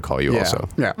 that's what I would call you also.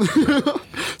 Yeah.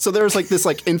 So there's like this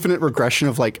like infinite regression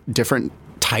of like different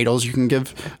titles you can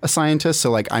give a scientist. So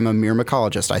like I'm a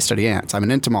myrmecologist, I study ants. I'm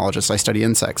an entomologist, I study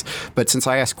insects. But since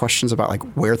I ask questions about like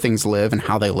where things live and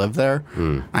how they live there,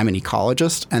 I'm an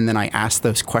ecologist. And then I ask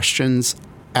those questions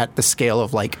at the scale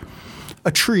of like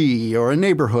a tree or a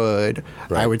neighborhood.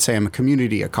 Right. I would say I'm a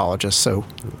community ecologist. So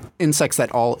insects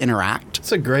that all interact.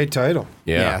 It's a great title.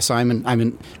 Yeah. So I'm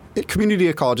an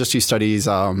community ecologist who studies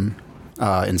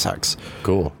insects.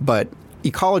 Cool. But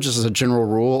ecologists, as a general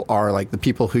rule, are like the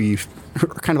people who are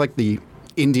kind of like the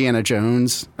Indiana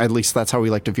Jones. At least that's how we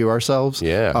like to view ourselves.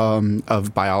 Yeah.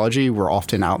 Of biology, we're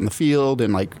often out in the field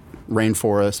and like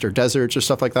rainforest or deserts or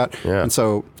stuff like that. Yeah. And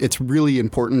so it's really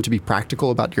important to be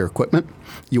practical about your equipment.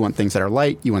 You want things that are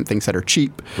light. You want things that are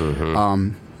cheap.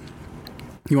 Mm-hmm.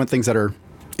 You want things that are,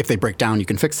 if they break down, you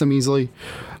can fix them easily.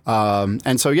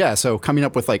 And so coming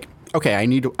up with like, okay, I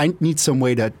need some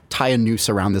way to tie a noose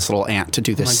around this little ant to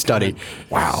do this study. God.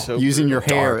 Wow. So Using your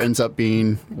brutal. hair ends up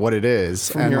being what it is.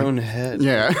 From And your like, own head.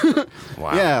 Yeah.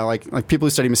 Wow. Yeah, like people who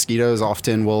study mosquitoes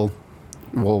often will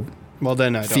Well,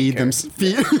 then I don't feed care. them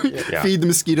feed the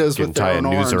mosquitoes You can with their tie a own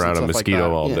noose arms and around a stuff like mosquito that.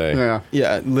 all day. Yeah.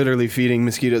 Yeah, literally feeding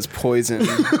mosquitoes poison.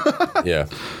 Yeah.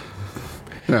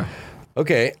 Yeah.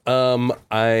 Okay.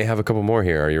 I have a couple more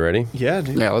here. Are you ready? Yeah,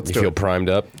 dude. Yeah, let's You do feel it. primed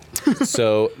up?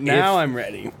 So Now I'm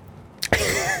ready.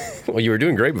 well, you were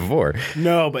doing great before.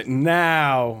 No, but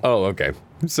now. Oh, okay.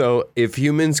 So if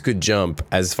humans could jump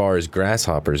as far as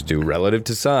grasshoppers do relative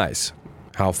to size,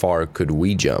 how far could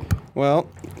we jump? Well,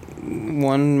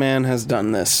 one man has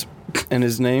done this, and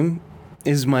his name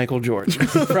is Michael Jordan.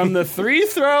 From the free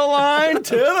throw line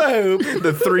to the hoop.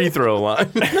 The 3-throw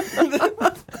line.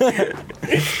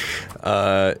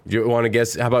 You want to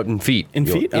guess? How about in feet? In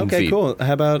feet? Okay, cool.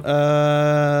 How about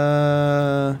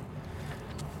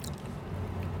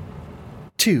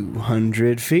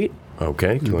 200 feet?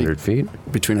 Okay, 200 feet.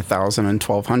 Between 1,000 and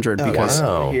 1,200 because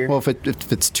wow. well,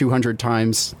 if it's 200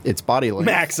 times its body length.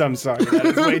 Max, I'm sorry. That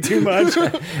is way too much.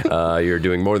 You're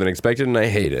doing more than expected, and I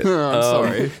hate it. I'm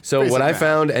sorry. So Basic what I math.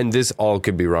 found, and this all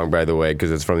could be wrong, by the way,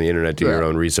 because it's from the internet. Do your Yeah.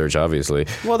 own research, obviously.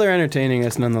 Well, they're entertaining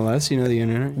us nonetheless. You know the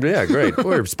internet. Yeah, great.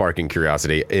 We're sparking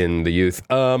curiosity in the youth.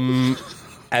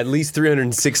 At least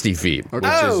 360 feet, which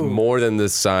is Oh. more than the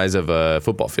size of a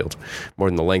football field, more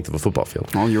than the length of a football field.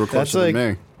 Oh, you were That's closer like, than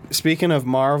me. speaking of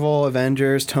Marvel,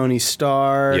 Avengers, Tony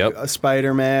Stark, Yep.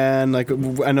 Spider-Man, like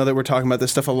I know that we're talking about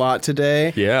this stuff a lot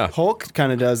today. Yeah. Hulk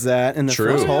kind of does that in the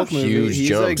True. first Hulk movie. Huge He's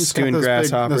jumps. like He's Got doing those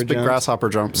grasshopper big jumps. grasshopper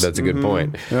jumps. That's a good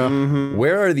point.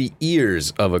 Where are the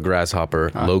ears of a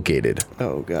grasshopper located?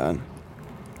 Oh God.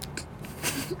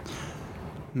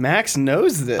 Max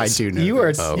knows this. I do know You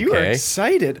are this. you are Okay.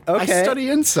 excited. Okay. I study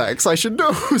insects. I should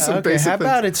know some Okay. basic How things.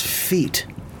 about its feet?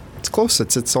 It's close.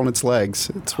 It's on its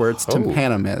legs. It's where its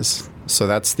tympanum is. So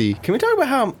that's the. Can we talk about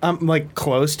how I'm like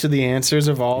close to the answers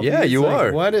of all? Yeah, these? you Like,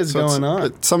 are. What is so it's- going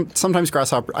on? Sometimes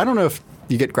grasshopper. I don't know if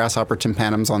you get grasshopper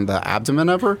tympanums on the abdomen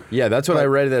ever. Yeah, that's what I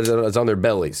read. That it's on their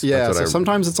bellies. Yeah. That's So what I-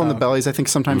 sometimes it's on the bellies. I think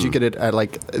sometimes you get it at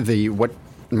like what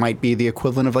might be the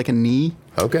equivalent of like a knee.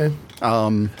 Okay.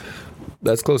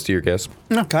 That's close to your guess.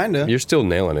 No, kinda. You're still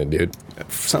nailing it, dude.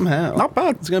 Somehow. Not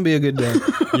bad. It's gonna be a good day.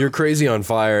 You're crazy on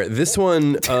fire. This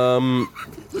one,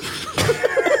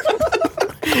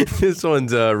 this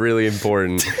one's really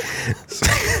important.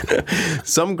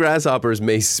 Some grasshoppers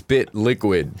may spit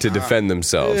liquid to defend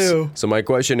themselves. Ew. So my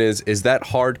question is that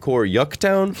hardcore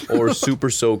Yucktown or Super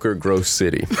Soaker Gross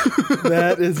City?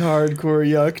 That is hardcore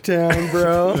Yucktown,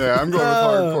 bro. Yeah, I'm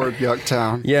going with hardcore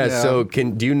Yucktown. Yeah, so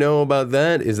do you know about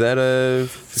that? Is that a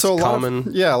So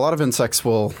common? a lot of insects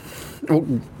will,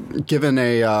 given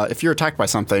if you're attacked by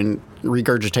something,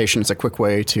 regurgitation is a quick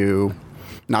way to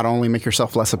not only make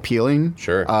yourself less appealing,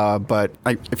 Sure. but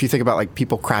if you think about like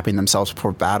people crapping themselves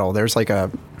before battle, there's like a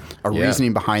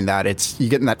reasoning behind that. It's you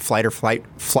get in that fight or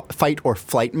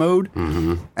flight mode,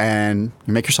 and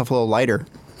you make yourself a little lighter.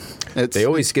 They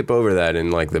always skip over that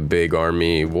in like the big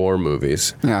army war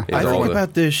movies. Yeah. Is I all think the-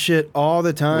 about this shit all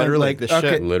the time. Literally, like, the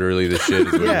shit. literally the shit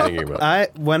is what you're thinking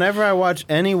about. Whenever I watch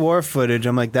any war footage,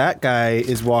 I'm like, that guy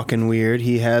is walking weird.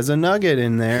 He has a nugget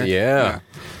in there. Yeah.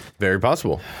 Very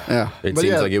possible. Yeah, It But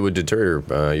seems yeah, like it would deter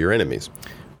your enemies.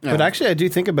 But actually, I do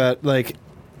think about like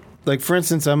for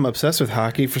instance, I'm obsessed with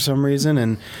hockey for some reason,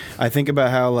 and I think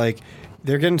about how like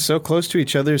they're getting so close to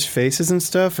each other's faces and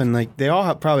stuff, and like they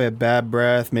all probably have bad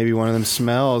breath. Maybe one of them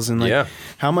smells, and like Yeah.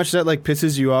 how much that like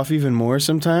pisses you off even more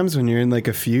sometimes when you're in like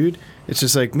a feud. It's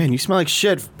just like, man, you smell like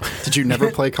shit. Did you never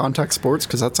play contact sports?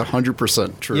 Because that's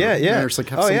 100% true. Yeah, yeah. There's like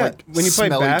have Oh, some yeah. like When you play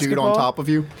smelly dude basketball- on top of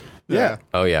you. Yeah.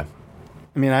 Oh, yeah.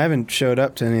 I mean, I haven't showed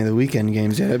up to any of the weekend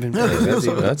games yet. I've been pretty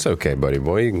busy. That's okay, buddy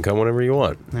boy. You can come whenever you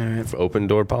want. All right. Open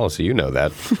door policy. You know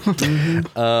that.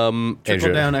 Trickle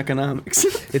Andrew, down economics.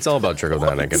 it's all about trickle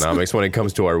down economics when it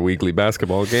comes to our weekly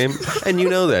basketball game. And you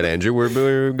know that, Andrew.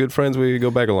 We're good friends. We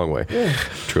go back a long way.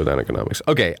 Trickle down economics.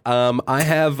 Okay. I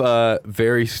have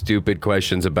very stupid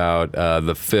questions about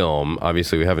the film.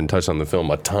 Obviously, we haven't touched on the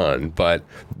film a ton, but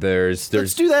there's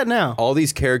Let's do that now. all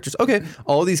these characters. Okay.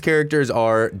 All these characters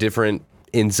are different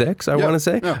insects, I want to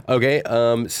say. Yeah. Okay.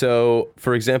 So,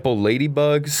 for example,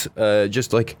 ladybugs,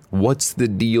 just like, what's the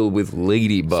deal with So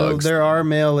ladybugs? there are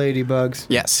male ladybugs.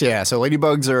 Yes, yeah. So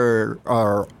ladybugs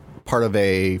are part of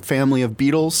a family of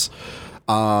beetles,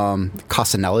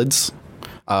 cossinellids.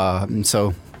 And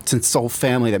so since it's a whole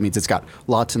family, that means it's got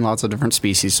lots and lots of different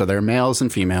species. So there are males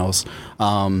and females.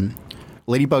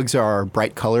 Ladybugs are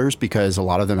bright colors because a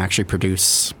lot of them actually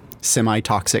produce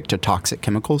semi-toxic to toxic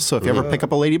chemicals. So if you ever pick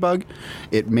up a ladybug,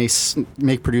 it may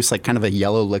produce like kind of a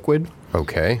yellow liquid.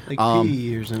 Okay. Like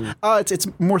pee or something. It's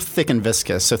more thick and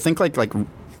viscous. So think like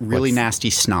really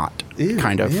nasty snot, Ew,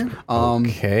 kind of. man.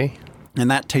 Okay. And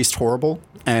that tastes horrible.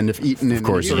 And if eaten, Of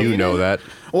course, you know that.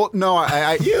 Well, no,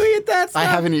 I You eat that stuff? I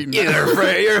haven't eaten.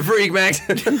 You're a freak, Max.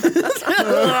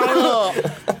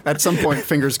 At some point,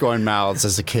 fingers go in mouths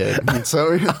as a kid. And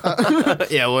so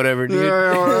Yeah, whatever,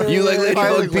 dude. You like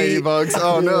I ladybug like pee? ladybugs.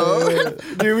 Oh no!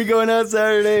 Dude, we going out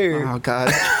Saturday? Or? Oh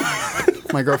god.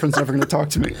 My girlfriend's never going to talk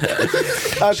to me.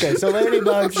 Okay, so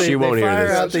ladybugs, She won't they hear fire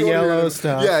this. out the yellow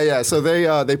stuff. Yeah. So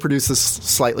they produce this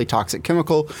slightly toxic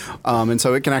chemical, and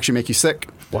so it can actually make you sick.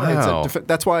 Wow.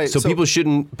 That's why. So people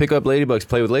shouldn't pick up ladybugs,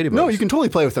 play with ladybugs? No, you can totally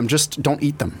play with them. Just don't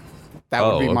eat them. That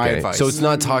would be my advice. So it's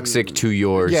not toxic to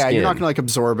your Yeah, skin. you're not going to like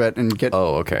absorb it and get.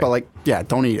 Oh, okay. But like, yeah,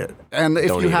 don't eat it. And if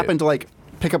Don't you eat happen it. to like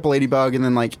pick up a ladybug and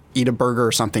then like eat a burger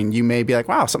or something, you may be like,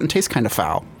 wow, something tastes kind of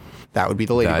foul. That would be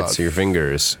the ladybug. That's your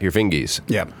fingies.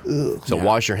 Yeah. So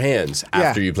wash your hands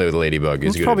after you play with a ladybug is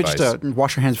It's good probably advice. just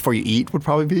wash your hands before you eat would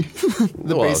probably be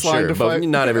the well, baseline sure, to but fight.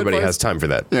 not everybody advice. has time for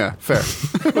that. Yeah, fair.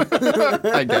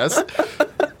 I guess.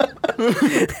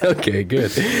 Okay, good.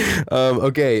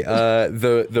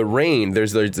 The rain.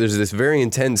 There's this very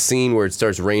intense scene where it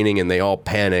starts raining and they all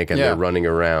panic and Yeah. they're running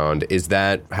around. Is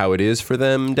that how it is for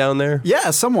them down there?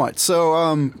 Yeah, somewhat.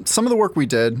 So some of the work we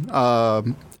did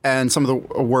and some of the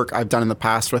work I've done in the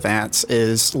past with ants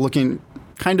is looking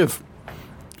kind of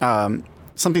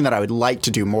something that I would like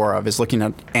to do more of is looking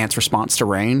at ants' response to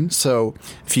rain. So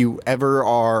if you ever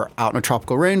are out in a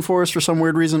tropical rainforest for some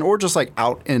weird reason, or just like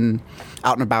out and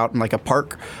about in like a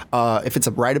park, if it's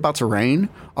right about to rain,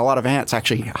 a lot of ants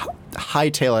actually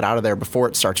hightail it out of there before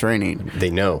it starts raining.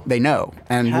 They know. They know,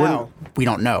 and How? we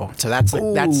don't know. So that's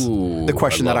the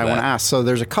question I that I love want to that. ask. So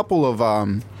there's a couple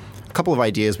of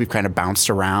ideas we've kind of bounced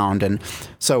around, and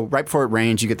so right before it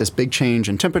rains, you get this big change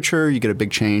in temperature, you get a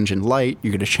big change in light,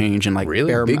 you get a change in like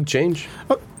Really? Big change?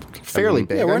 fairly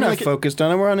big. Yeah, we're I mean, not like, focused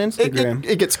on it. We're on Instagram.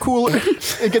 it gets cooler.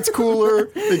 It gets cooler.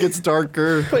 It gets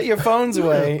darker. Put your phones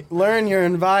away. Learn your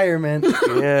environment.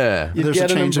 Yeah. You There's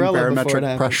get a an change in umbrella before it barometric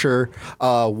happens. pressure.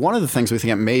 One of the things we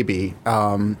think it may be,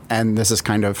 and this is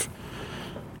kind of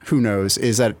who knows,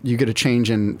 is that you get a change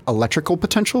in electrical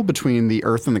potential between the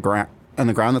earth and the ground.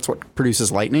 That's what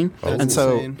produces lightning. And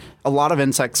so insane. a lot of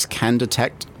insects can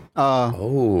detect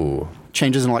Oh.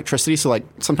 changes in electricity. So like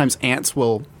sometimes ants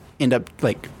will end up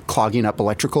like clogging up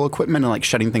electrical equipment and like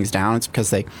shutting things down. It's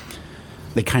because they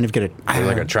kind of get it. They're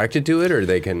like attracted to it, or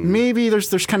they can. Maybe there's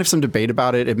kind of some debate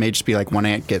about it. It may just be like one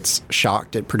ant gets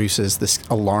shocked, it produces this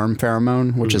alarm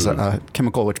pheromone, which is a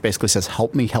chemical which basically says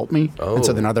 "help me, help me." And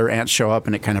so Oh. then other ants show up,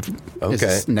 and it kind of is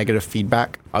this negative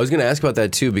feedback. I was going to ask about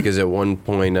that too, because at one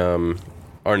point,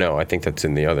 or no, I think that's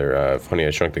in the other Funny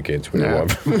I Shrunk the Kids when Yeah.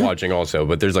 you're watching also.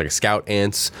 But there's like scout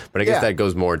ants, but I guess Yeah. that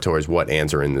goes more towards what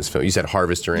ants are in this film. You said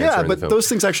harvester ants are Yeah, in the but film. those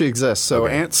things actually exist. So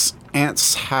Okay.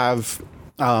 ants have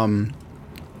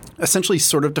essentially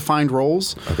sort of defined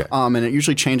roles, Okay. and it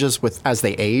usually changes as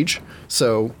they age.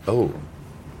 So Oh,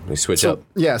 they switch up.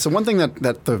 yeah, so one thing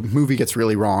that the movie gets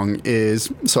really wrong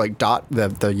is like Dot,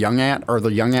 the young ant or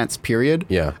the young ants period,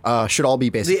 should all be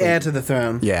basically The ant to the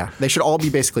throne. Yeah, they should all be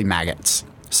basically maggots.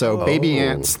 So baby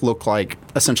ants look like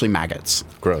essentially maggots.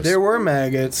 Gross. There were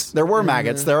maggots. There were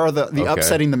maggots. There are the Okay.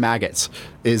 upsetting the maggots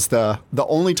is the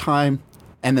only time,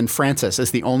 and then Francis is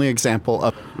the only example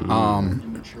of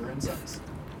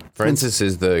Francis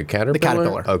is the caterpillar? the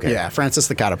caterpillar. Okay. Yeah, Francis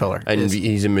the caterpillar. And is-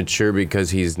 he's immature because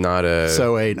he's not a...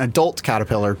 so an adult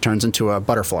caterpillar turns into a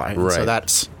butterfly. Right. So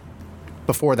that's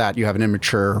before that you have an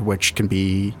immature, which can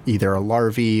be either a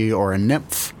larvae or a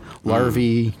nymph.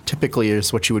 Larvae typically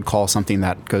is what you would call something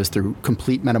that goes through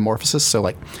complete metamorphosis. So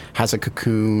like has a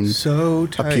cocoon, So a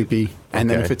tight. pupae, and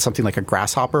then Okay. if it's something like a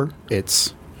grasshopper,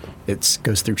 it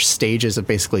goes through stages of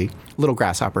basically little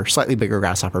grasshopper, slightly bigger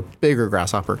grasshopper,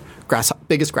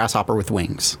 biggest grasshopper with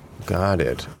wings. Got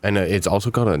it. And it's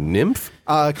also called a nymph?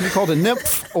 Can be called a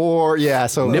nymph or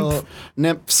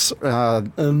nymphs. A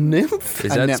nymph?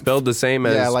 Is a that nymph. spelled the same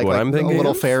as what I'm thinking? A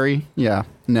little of? fairy. Yeah,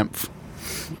 nymph.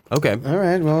 Okay. All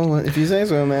right, well, if you say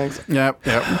so, Max. Yep.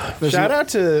 Shout out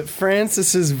to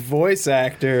Francis's voice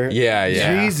actor.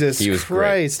 Yeah. Jesus He was great.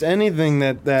 Christ. Anything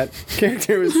that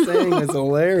character was saying is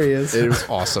hilarious. It was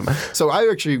awesome. So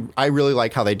I really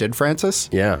like how they did Francis.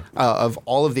 Yeah. Of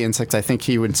all of the insects, I think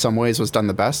he in some ways was done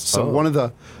the best. So one of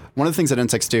the things that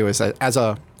insects do is that as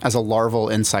a larval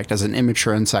insect, as an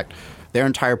immature insect, their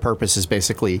entire purpose is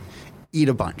basically eat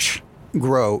a bunch.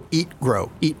 Grow, eat,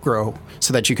 grow,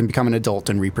 so that you can become an adult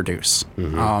and reproduce.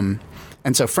 And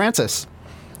so Francis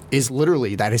is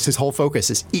literally, that is his whole focus,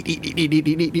 is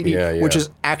eat, Yeah. which is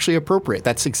actually appropriate.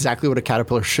 That's exactly what a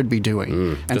caterpillar should be doing.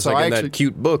 And Just so like I in actually, that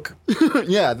cute book.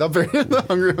 yeah, the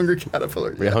hungry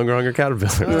caterpillar. Yeah, Hungry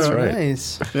Caterpillar. That's Oh, right.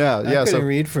 Nice. Yeah, I yeah. couldn't So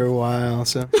read for a while,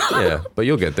 so Yeah, but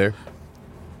you'll get there.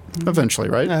 eventually,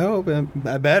 right? I hope.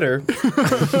 I better.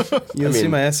 You'll see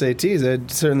my SATs. It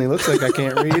certainly looks like I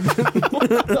can't read.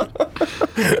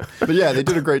 But yeah, they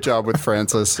did a great job with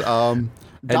Francis.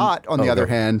 Dot, on the other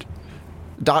hand,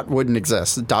 Dot wouldn't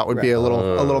exist. Dot would be a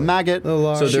little maggot.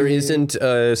 So there isn't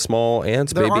small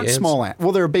ants, There baby aren't ants? small ants.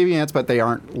 Well, there are baby ants, but they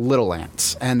aren't little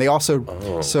ants. And they also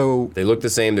They look the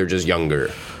same, they're just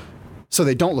younger. so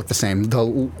they don't look the same.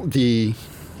 The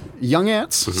young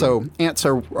ants. Mm-hmm. So ants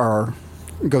are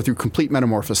go through complete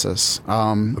metamorphosis.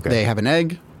 They have an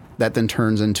egg that then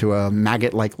turns into a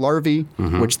maggot-like larvae,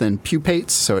 Mm-hmm. which then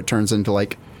pupates. So it turns into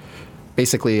like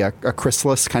basically a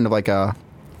chrysalis, kind of like a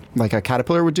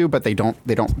caterpillar would do. But they don't.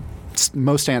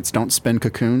 Most ants don't spin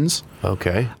cocoons,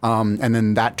 Okay. and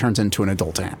then that turns into an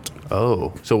adult ant.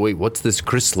 Oh. So wait, what's this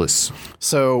chrysalis?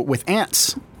 So with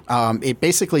ants, it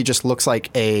basically just looks like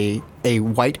a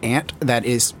white ant that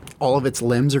is all of its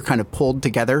limbs are kind of pulled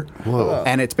together. Whoa.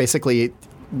 And it's basically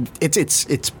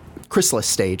it's chrysalis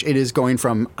stage. It is going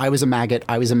from I was a maggot,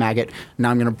 now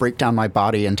I'm going to break down my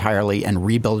body entirely and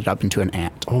rebuild it up into an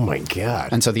ant. Oh my god.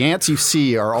 And so the ants you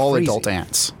see are all Crazy. adult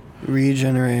ants.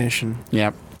 Regeneration.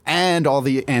 Yep. And all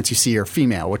the ants you see are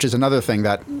female, which is another thing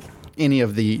that any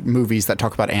of the movies that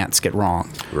talk about ants get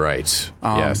wrong. Right.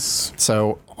 Yes.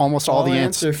 So almost all the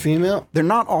ants are female. they're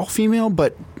not all female,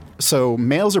 but so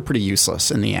males are pretty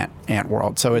useless in the ant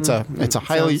world. So it's a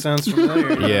highly Sounds familiar. You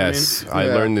know what I Yes. I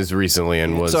Yeah. learned this recently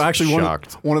and was so actually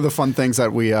shocked. one of the fun things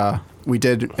that we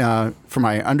did for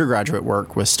my undergraduate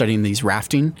work was studying these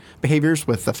rafting behaviors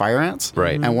with the fire ants.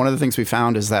 Right. And one of the things we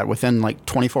found is that within like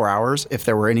 24 hours, if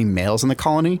there were any males in the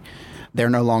colony,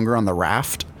 they're no longer on the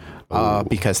raft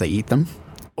because they eat them.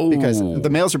 Because the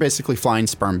males are basically flying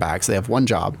sperm bags. They have one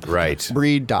job. Right.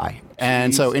 Breed, die.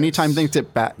 And so anytime things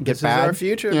get bad, This is our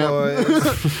future, yeah.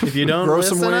 boys. If you don't Grow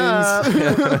some listen up,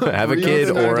 Have a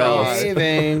kid or else.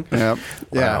 leaving. Yep.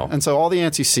 Yeah. Wow. And so all the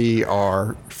ants you see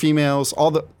are females. All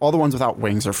the ones without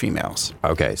wings are females.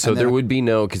 Okay, so And then- there would be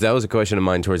no, because that was a question of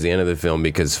mine towards the end of the film,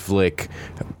 because Flick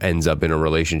ends up in a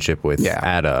relationship with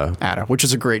Ada. Ada, which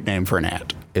is a great name for an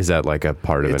ant. Is that like a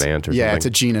part of an ant or Yeah, something? it's a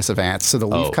genus of ants. So the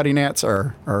leaf-cutting ants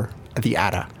are the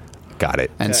Ada. Got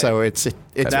it. And so it's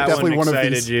That definitely one one of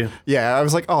excited these. you. Yeah, I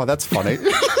was like, oh, that's funny.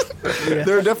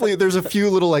 There's a few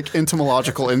little like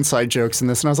entomological inside jokes in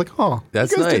this, and I was like, oh,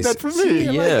 That's you guys nice. did that for me.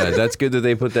 Yeah, that's good that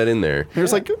they put that in there.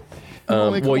 There's like,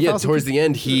 Well, yeah, towards the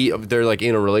end, they're like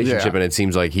in a relationship, Yeah. and it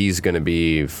seems like he's going to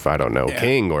be, I don't know,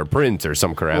 king or prince or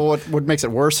some crap. Well, what makes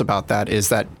it worse about that is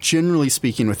that generally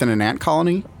speaking, within an ant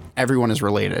colony, everyone is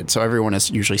related. So everyone is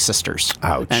usually sisters.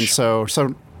 Ouch. And so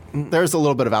there's a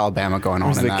little bit of Alabama going on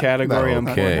There's in the that. category on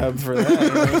Okay. Pornhub for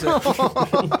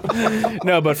that.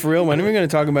 No, but for real, when are we going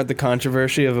to talk about the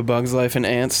controversy of A Bug's Life and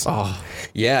ants?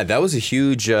 Yeah, that was a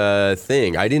huge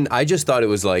thing. I just thought it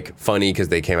was like funny because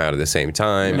they came out at the same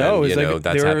time. No, and, it was like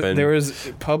that's happened. there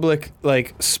was public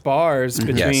like spars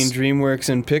between Yes. DreamWorks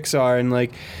and Pixar, and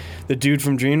like the dude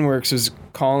from DreamWorks was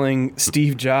calling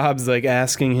Steve Jobs, like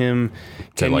asking him,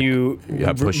 "Can like, you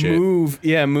push it." move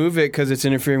it because it's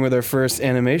interfering with our first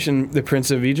animation, The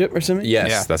Prince of Egypt or something?" Yes,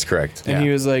 Yeah. that's correct. And he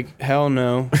was like, "Hell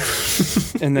no."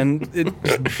 And then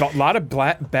a lot of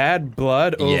bad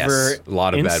blood Yes, over a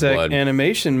lot of bad insect blood.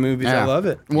 animation movies. I love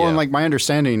it. Well, and Yeah. like my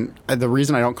understanding, the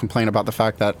reason I don't complain about the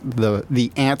fact that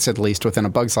the ants, at least within A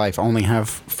Bug's Life, only have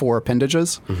 4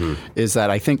 appendages, is that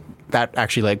I think that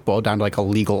actually like boiled down to like a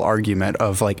legal argument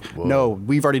of like, no,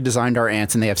 we've already designed our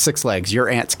ants and they have 6 legs. Your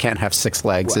ants can't have 6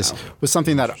 legs. This was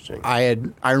something that I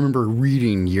remember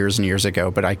reading years and years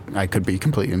ago, but I could be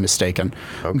completely mistaken.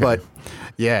 Okay. But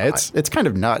yeah, it's kind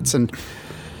of nuts. And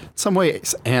some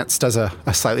ways Ants does a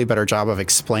slightly better job of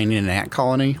explaining an ant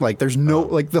colony. Like there's no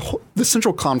like the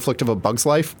central conflict of A Bug's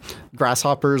Life,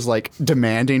 grasshoppers like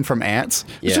demanding from ants.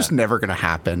 It's just never going to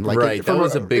happen. Like Right, that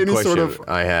was a big any question sort of,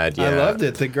 I had. Yeah. I loved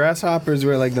it. The grasshoppers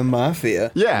were like the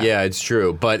mafia. yeah. Yeah, it's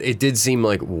true. But it did seem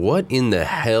like, what in the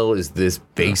hell is this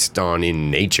based on in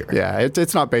nature? Yeah,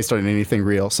 it's not based on anything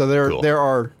real. So Cool. there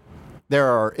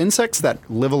are insects that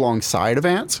live alongside of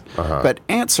ants, but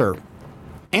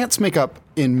ants make up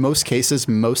in most cases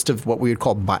most of what we would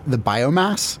call the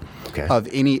biomass of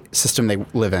any system they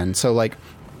live in. So like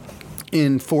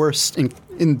in forests,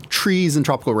 in trees and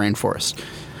tropical rainforest,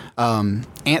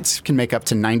 ants can make up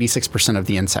to 96% of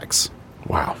the insects.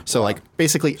 Wow. So like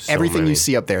basically everything many. you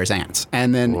see up there is ants.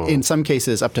 And then in some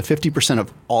cases up to 50%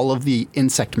 of all of the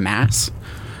insect mass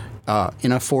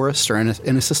in a forest or in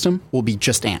a system will be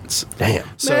just ants. Damn.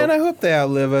 So Man, I hope they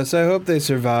outlive us. I hope they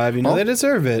survive. You know, Well, they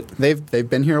deserve it. they've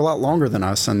been here a lot longer than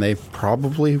us, and they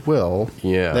probably will.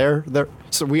 Yeah. They're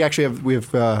so we actually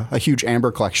have a huge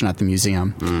amber collection at the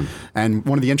museum, and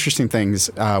one of the interesting things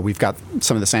we've got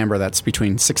some of this amber that's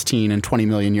between 16 and 20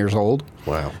 million years old.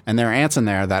 Wow. And there are ants in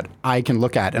there that I can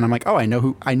look at, and I'm like, oh, I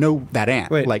know that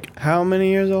ant. Wait, like how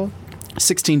many years old?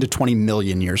 16 to 20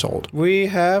 million years old. We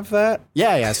have that?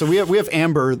 Yeah. So we have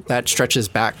amber that stretches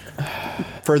back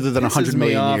further than 100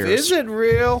 million years. Is it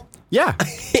real? Yeah.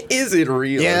 Is it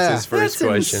real? Yeah. That's his first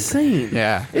That's question. insane.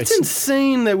 Yeah. It's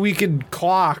insane that we could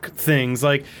clock things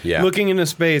like looking into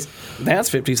space. That's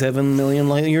 57 million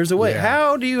light years away. Yeah.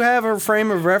 How do you have a frame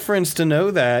of reference to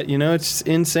know that? You know, it's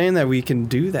insane that we can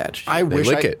do that shit. I wish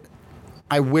lick it.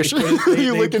 I wish They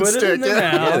you lick and put it stick. in their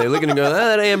Yeah. Yeah, mouth. they look at it and go,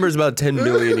 that amber's about 10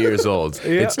 million years old.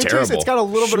 It's terrible. It's got a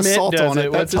little bit of Schmidt salt does on it.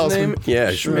 it. That What's his tells name? me.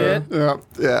 Yeah, Schmidt. Yeah.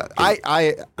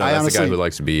 I No, that's honestly, the guy who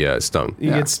likes to be stung. You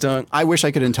get stung. I wish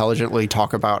I could intelligently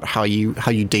talk about how you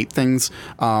date things.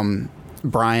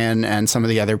 Brian and some of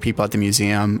the other people at the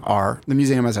museum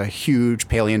has a huge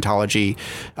paleontology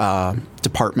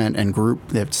department and group.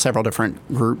 They have several different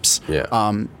groups. Yeah.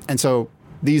 And so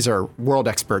these are world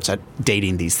experts at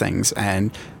dating these things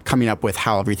and coming up with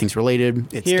how everything's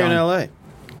related. It's Here done. in LA.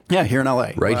 Yeah, here in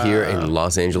LA. Right here in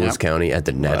Los Angeles Yep. County at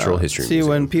the Natural History See, Museum.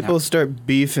 when people start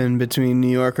beefing between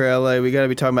New York or LA, we got to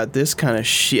be talking about this kind of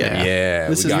shit. Yeah,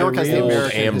 This we is got New York has the real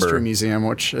American amber. History Museum,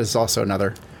 which is also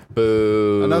another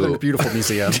Boo. beautiful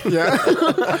museum. Yeah.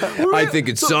 I think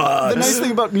it sucks. The nice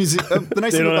thing about the nice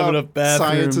They thing don't have about enough bathrooms.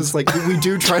 science is like we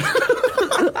do try.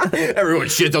 Everyone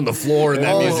shits on the floor in that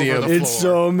All over museum. the It's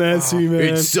so messy, man.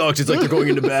 It sucks. It's like they're going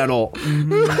into battle.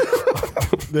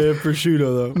 They have prosciutto,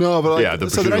 though. No, but like, Yeah, the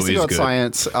so the nice thing prosciutto is about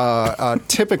good. science,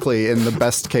 typically in the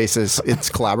best cases, it's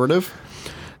collaborative,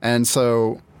 and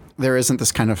so there isn't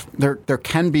this kind of there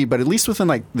can be, but at least within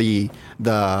like the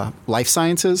life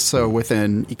sciences, so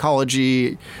within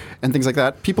ecology and things like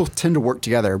that, people tend to work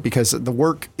together because the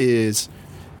work is.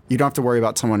 You don't have to worry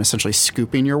about someone essentially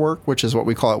scooping your work, which is what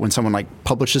we call it when someone like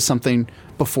publishes something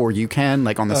before you can,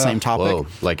 like on the same topic. Whoa,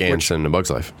 like ants in A Bug's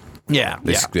Life. Yeah,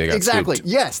 They got exactly. scooped.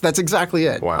 Yes, that's exactly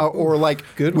it. Wow. Or like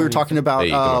Good we were one. talking Hey, come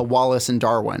about on. Wallace and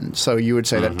Darwin. So you would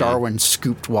say that Darwin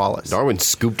scooped Wallace. Darwin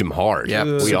scooped him hard. Yep,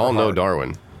 We super all know hard.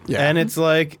 Darwin. Yeah. And it's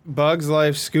like Bug's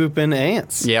Life scooping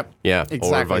ants. Yep. Yeah, Exactly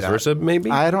or vice that. versa, maybe.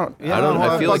 I don't. I don't know.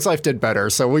 I feel Bug's like Life did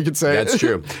better, so we could say that's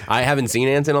true. I haven't seen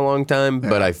ants in a long time,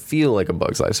 but I feel like A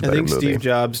Bug's Life's a I better think movie. Steve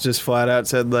Jobs just flat out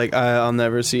said, like, I'll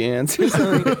never see ants or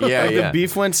something. Yeah, Like, yeah. The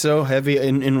beef went so heavy.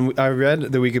 And I read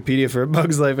the Wikipedia for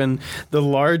Bug's Life, and the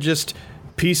largest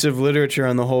piece of literature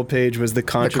on the whole page was the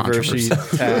controversy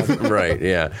tab. Right,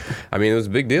 yeah. I mean, it was a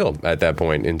big deal at that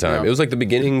point in time. Yeah. It was like the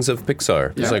beginnings of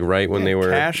Pixar. Just like right when they were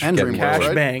Cash, And getting DreamWorks, cash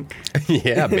right? bang.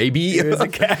 yeah, baby. It was a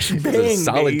cash It was bang, a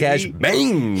solid baby. cash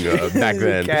bang back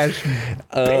then. Cash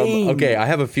bang. Okay, I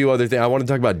have a few other things. I want to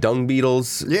talk about dung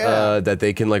beetles. Yeah. That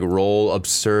they can like roll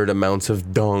absurd amounts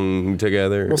of dung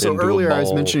together. Well, so into a earlier I was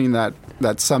ball. mentioning that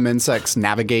some insects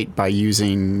navigate by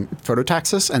using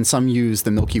phototaxis, and some use the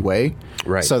Milky Way.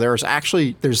 Right. So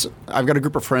I've got a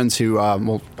group of friends who,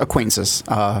 acquaintances.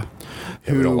 Yeah,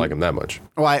 we don't like them that much.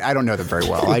 Well, I don't know them very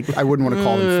well. I wouldn't want to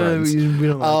call them friends. We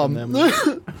don't like them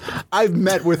that much. I've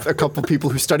met with a couple people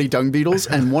who study dung beetles,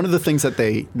 and one of the things that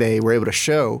they were able to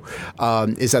show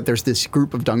is that there's this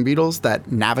group of dung beetles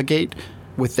that navigate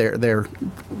with their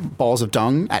balls of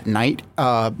dung at night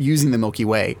using the Milky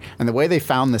Way. And the way they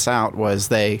found this out was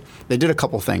they did a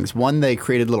couple things. One, they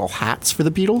created little hats for the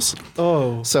beetles.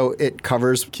 Oh. So it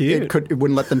covers, Cute. it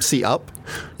wouldn't let them see up.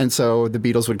 And so the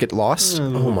beetles would get lost.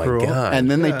 Oh my God.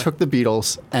 And then they took the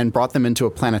beetles and brought them into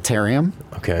a planetarium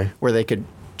Okay. where they could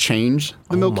change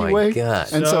the Milky my Way. God.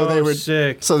 And so they would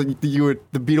Sick. so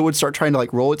the beetle would start trying to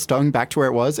like roll its dung back to where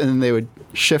it was, and then they would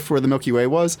shift where the Milky Way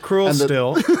was. Cruel and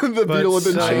still. the but beetle would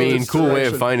then so- I change mean, its cool way of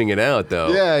direction. finding it out, though.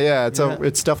 Yeah.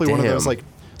 It's definitely one of those Damn. like.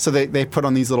 So they put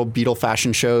on these little beetle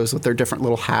fashion shows with their different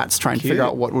little hats, trying to figure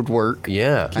out what would work.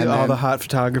 Yeah. And all then- the hot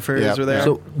photographers Yeah. were there.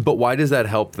 So, but why does that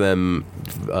help them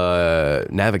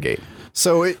navigate?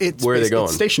 So it's Where are they basically- going?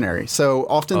 It's stationary. So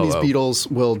often these beetles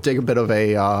will dig a bit of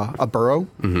a burrow.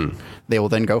 Mm-hmm. They will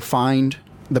then go find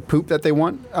the poop that they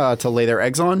want to lay their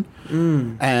eggs on.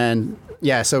 And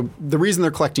yeah, so the reason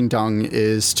they're collecting dung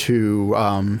is to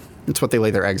it's what they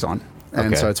lay their eggs on.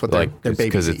 And so it's what their babies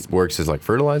because eat. it works as like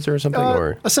fertilizer or something,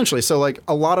 or Essentially, so like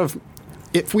a lot of,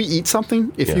 if we eat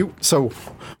something, so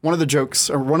one of the jokes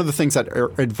or one of the things that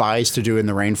are advised to do in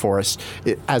the rainforest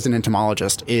as an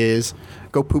entomologist is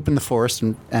go poop in the forest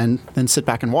and then sit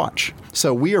back and watch.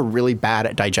 So we are really bad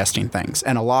at digesting things,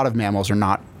 and a lot of mammals are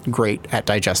not great at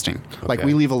digesting. Like Okay.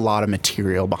 we leave a lot of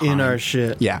material behind. in our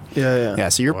shit. Yeah. Yeah.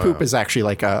 So your poop is actually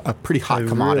like a pretty hot Like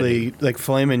commodity. really like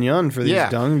flaming young for these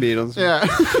Yeah. dung beetles. Yeah.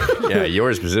 yeah,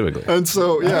 yours specifically. And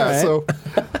so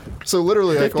so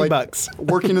literally like $50.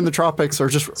 working in the tropics or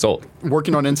just Sold.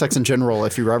 working on insects in general,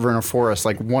 if you're ever in a forest,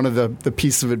 like one of the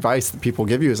pieces of advice that people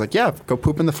give you is like, yeah, go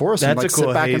poop in the forest and That's like a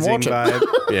cool sit back and hazing watch it.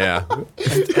 vibe.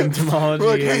 Yeah. Entomology. We're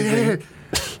like, hey, hazing. hey,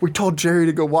 we told Jerry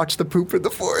to go watch the poop in the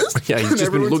forest. Yeah, he's And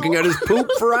just been everyone's looking all- at his poop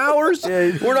for hours.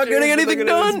 We're not getting anything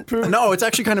done. No, it's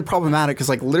actually kind of problematic because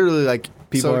like literally like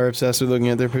People so- are obsessed with looking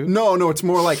at their poop. No, it's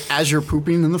more like as you're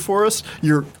pooping in the forest,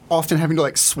 you're often having to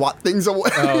like swat things away.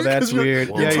 Oh, that's 'cause you're- weird.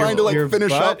 You're trying to like your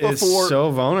finish butt up before. Is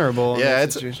so vulnerable. in Yeah, that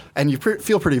it's situation. and you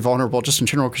feel pretty vulnerable just in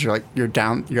general because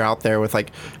you're out there with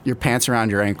like your pants around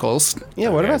your ankles. Yeah.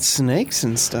 What about snakes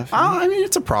and stuff? I mean,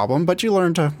 it's a problem, but you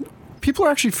learn to. People are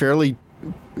actually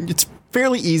it's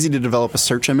fairly easy to develop a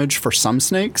search image for some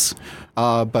snakes.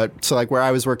 But so like where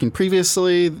I was working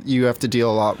previously, you have to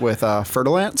deal a lot with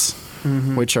fertilants,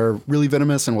 which are really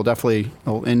venomous and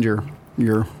will end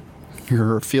your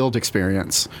field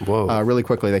experience. Whoa. Really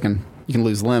quickly. You can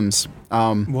lose limbs.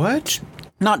 What?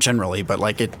 Not generally, but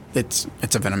like it's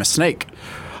a venomous snake.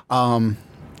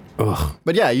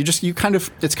 But yeah,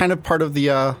 it's kind of part of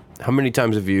the. How many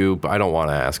times have you? I don't want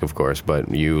to ask, of course, but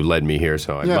you led me here,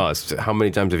 so I Yeah. must. How many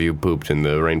times have you pooped in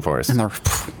the rainforest? And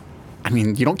I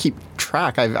mean, you don't keep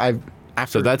track. I've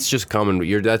after So that's just common.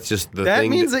 That's just the That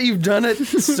thing. means that you've done it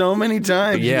so many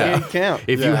times. yeah. You can't count.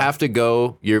 If you Yeah. have to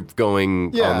go, you're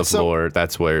going Yeah, on the so- floor.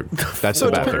 That's where. That's so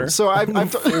the it bathroom. depends. So I've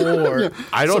Or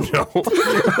I don't know.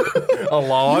 A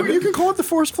log. you can call it the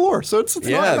forest floor. So it's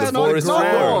Yeah, not the bad, not- forest not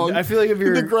floor. wrong. I feel like if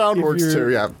you're the ground if works you're too.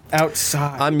 Yeah.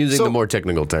 outside. I'm using So- the more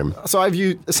technical term. So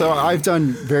I've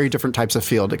done very different types of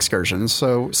field excursions.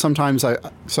 So sometimes I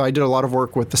did a lot of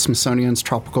work with the Smithsonian's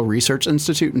Tropical Research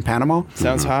Institute in Panama.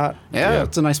 Sounds hot. Yeah,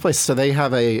 it's a nice place. So they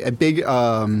have a big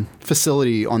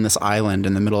facility on this island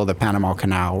in the middle of the Panama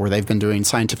Canal where they've been doing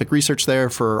scientific research there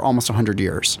for almost 100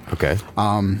 years. Okay.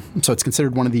 So it's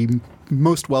considered one of the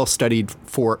most well-studied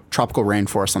for tropical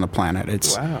rainforests on the planet.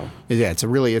 It's Wow. Yeah,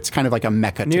 it's kind of like a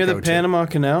mecca Near to the go to. Panama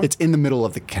Canal. It's in the middle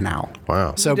of the canal.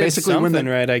 Wow. So You did basically, when something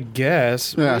they right, I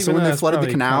guess. yeah, Even so when though they that's flooded the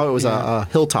probably canal, it was yeah. a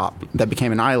hilltop that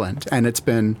became an island, and it's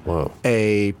been Whoa.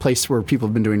 a place where people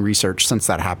have been doing research since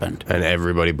that happened. And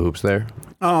everybody poops there.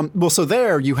 Well, so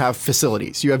there you have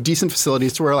facilities. You have decent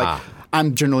facilities to where like.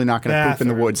 I'm generally not going to poop in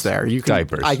the woods there. You can,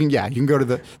 Diapers. you can go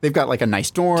to they've got like a nice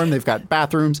dorm, they've got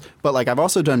bathrooms, but like I've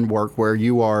also done work where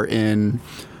you are in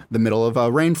the middle of a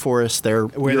rainforest.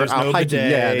 Where you're there's out no hiking.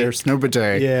 bidet. Yeah, there's no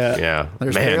bidet. Yeah. Yeah.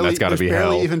 There's Man, that's got to be there's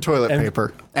barely hell. even toilet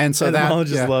paper. And so that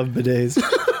Entomologists yeah, love bidets.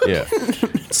 Yeah.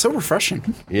 it's so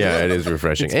refreshing. Yeah, it is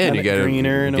refreshing. And you kinda get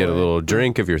greener in a get a way. little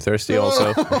drink if you're thirsty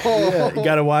also. Yeah, you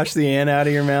got to wash the ant out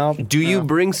of your mouth. Do you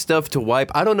bring stuff to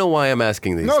wipe? I don't know why I'm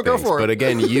asking these No, things. go for it. But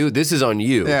again, this is on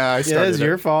you. Yeah, I Yeah, started it's it.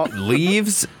 your fault.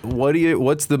 Leaves?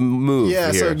 What's the move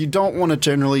Yeah, here? so you don't want to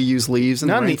generally use leaves in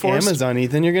Not in the the rainforest. Amazon,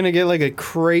 Ethan. You're gonna get like a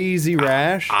crazy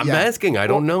rash. I'm Yeah. asking. I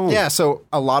don't know. Yeah, so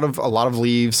a lot of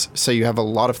leaves. So you have a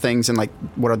lot of things in like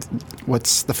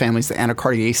what's the families, the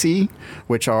Anacardiaceae,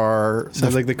 which are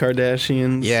Sounds like the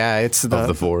Kardashians. yeah, it's the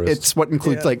the forest. It's what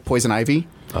includes Yeah. like poison ivy,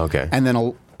 Okay. and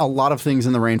then a lot of things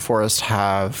in the rainforest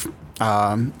have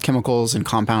chemicals and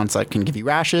compounds that can give you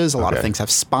rashes. A lot of things have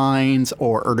spines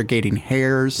or irrigating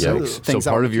hairs. So things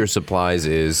part of your supplies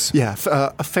is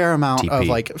a fair amount TP. of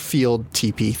like field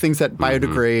TP, things that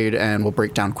biodegrade and will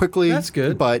break down quickly. That's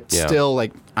good. But still,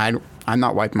 like I'm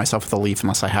not wiping myself with a leaf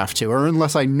unless I have to, or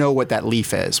unless I know what that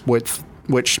leaf is.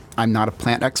 Which I'm not a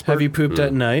plant expert. Have you pooped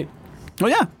at night? Oh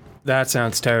yeah, That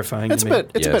sounds terrifying it's to a me.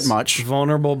 bit. It's a bit much.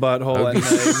 Vulnerable butthole at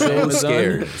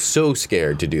night. so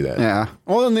scared to do that. Yeah.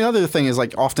 Well, and the other thing is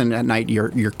like often at night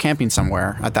you're camping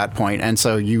somewhere at that point, and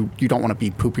so you don't want to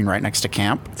be pooping right next to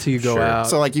camp. So you go Sure. out.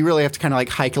 So like you really have to kind of like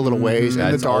hike a little ways in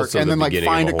the That's dark, also and the then like beginning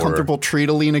find of a horror. comfortable tree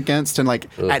to lean against, and like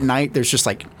at night there's just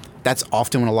like. That's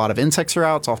often when a lot of insects are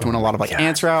out. It's often when a lot of like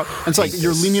ants are out. And so like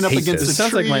you're leaning up Hate against this. a It sounds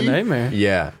tree. like my nightmare.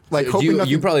 Yeah. Like, So hoping you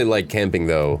nothing- probably like camping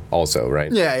though, also,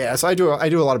 right? Yeah. So I do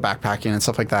a lot of backpacking and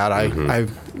stuff like that. I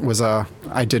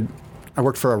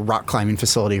worked for a rock climbing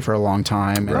facility for a long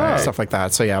time and stuff like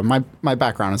that. So yeah, my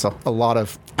background is a lot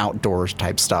of outdoors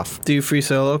type stuff. Do you free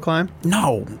solo climb?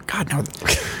 No, God no.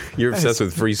 You're obsessed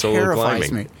with free solo Terrifies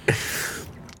climbing. me.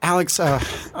 Alex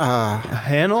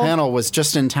Hannel? Hannel was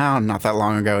just in town not that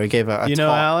long ago. He gave a You know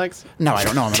talk. Alex? No, I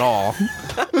don't know him at all.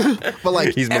 But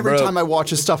like He's my every bro. time I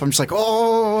watch his stuff, I'm just like,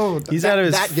 oh, He's that- out of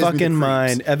his that gives me the fucking creeps.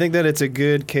 mind. I think that it's a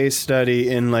good case study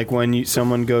in like when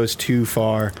someone goes too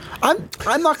far.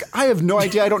 I'm not. I have no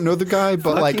idea. I don't know the guy,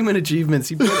 but Fuck like human achievements.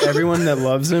 He put everyone that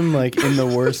loves him like in the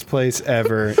worst place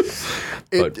ever.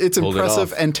 But it's pulled it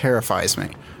impressive off. and terrifies me.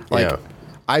 Like Yeah.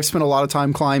 I've spent a lot of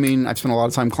time climbing. I've spent a lot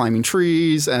of time climbing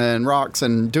trees and rocks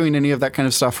and doing any of that kind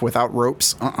of stuff without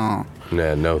ropes. Nah,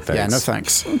 no thanks. Yeah, no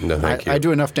thanks. No, thank you. I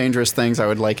do enough dangerous things. I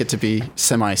would like it to be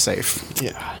semi-safe.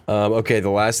 Yeah. Okay, the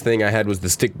last thing I had was the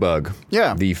stick bug.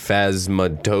 Yeah. The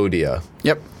Phasmadodia.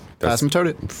 Yep. That's-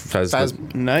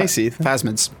 Phasmatode. Nice, Ethan.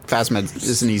 Phasmids. Phasmid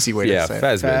is an easy way Yeah, to say it.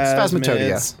 phasmids.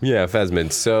 Phasmatodia. Yeah,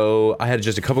 phasmids. So I had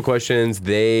just a couple questions.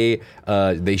 They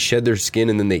shed their skin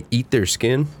and then they eat their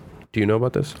skin. Do you know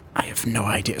about this? I have no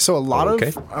idea. So a lot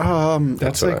Okay. of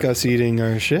That's like us eating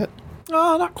our shit.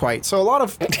 not quite. So a lot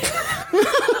of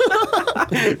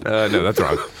No, that's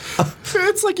wrong.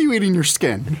 it's like you eating your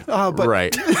skin. But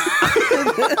Right.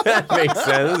 That makes sense.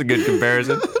 That's a good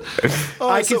comparison.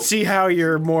 I can see how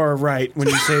you're more right when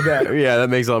you say that. Yeah, that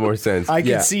makes a lot more sense. I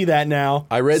can Yeah. see that now.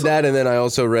 I read that, and then I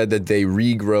also read that they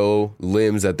regrow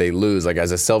limbs that they lose, like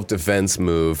as a self-defense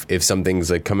move. If something's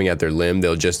like coming at their limb,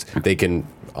 they can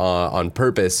on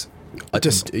purpose,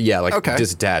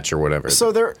 disattach or whatever.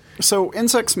 So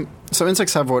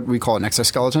insects have what we call an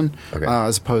exoskeleton, Okay.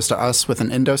 as opposed to us with an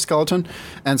endoskeleton,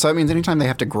 and so that means anytime they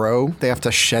have to grow, they have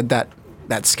to shed that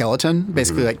skeleton,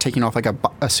 basically like taking off like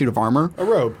a suit of armor. A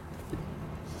robe.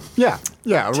 Yeah,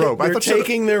 a robe. They're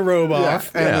taking their robe Yeah,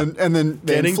 off. and then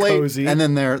they Getting inflate, cozy. and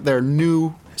then their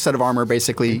new set of armor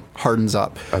basically hardens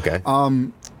up. Okay.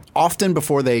 Often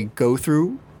before they go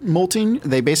through molting,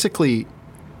 they basically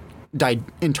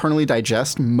internally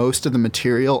digest most of the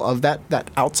material of that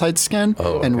outside skin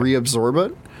and reabsorb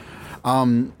it.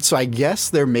 So I guess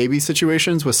there may be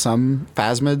situations with some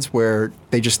phasmids where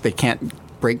they can't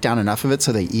break down enough of it,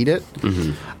 so they eat it.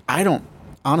 Mm-hmm. I don't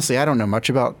know much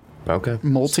about Okay.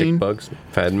 molting. Stick bugs,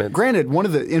 phasmids. Granted, one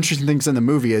of the interesting things in the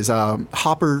movie is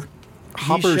Hopper's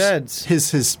sheds.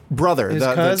 his brother, His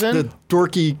the cousin?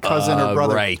 dorky cousin or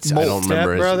brother. Right. I Molt. don't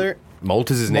remember. Stepbrother.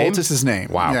 Molt is his name? Molt is his name.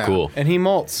 Wow, Yeah. cool. And he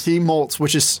molts. He molts,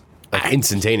 which is Like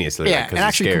instantaneously. yeah, right, 'cause and he's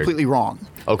actually scared. completely wrong.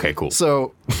 Okay, cool.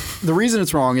 So the reason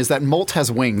it's wrong is that molt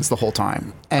has wings the whole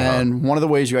time, and one of the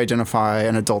ways you identify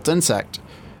an adult insect,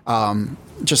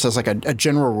 just as like a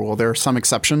general rule, there are some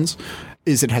exceptions,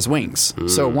 is it has wings.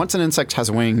 So once an insect has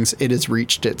wings, it has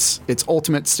reached its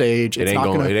ultimate stage. It ain't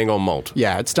gonna molt.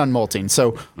 Yeah, it's done molting.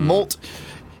 So molt.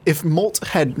 If Molt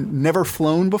had never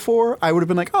flown before, I would have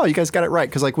been like, "Oh, you guys got it right."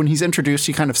 Because like when he's introduced,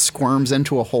 he kind of squirms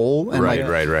into a hole and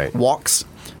Right. walks.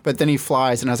 But then he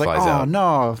flies, and I was like, Flies "Oh out.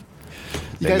 no,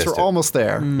 you guys missed were it. almost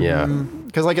there." Yeah.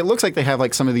 Because like it looks like they have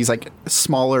like some of these like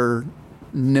smaller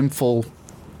nymphal.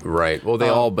 Right. Well, they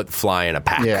all but fly in a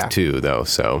pack yeah. too, though,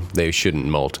 so they shouldn't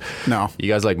molt. No.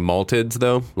 You guys like malteds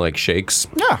though, like shakes?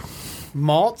 Yeah,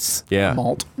 Malts? Yeah.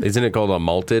 Malt. Isn't it called a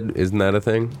malted? Isn't that a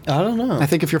thing? I don't know. I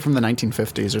think if you're from the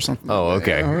 1950s or something. Oh,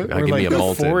 okay. Or Give like me a the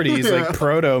malted. 40s, like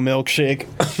proto milkshake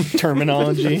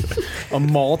terminology. A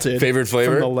malted. Favorite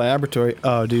flavor? From the laboratory.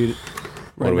 Oh, dude.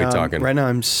 What are we talking? Right now,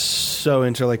 I'm so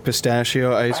into like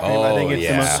pistachio ice cream. I Oh, think it's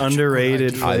yeah. the most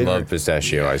underrated I flavor. love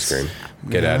pistachio ice cream.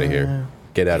 Get out of here.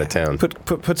 Get out of town.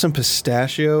 Put some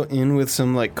pistachio in with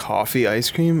some like coffee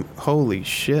ice cream. Holy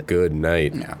shit. Good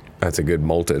night. Yeah. That's a good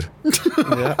malted,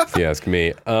 Yeah. if you ask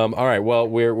me. All right, well,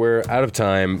 we're out of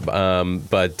time,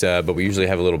 but we usually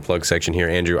have a little plug section here.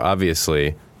 Andrew,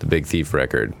 obviously, the Big Thief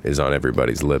record is on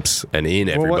everybody's lips and in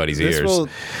everybody's ears.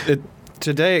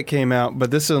 Today it came out,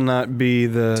 but this will not be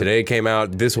the... Today it came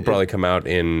out. This will probably come out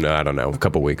in, I don't know, a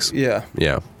couple weeks. Yeah.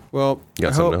 Yeah. Well, You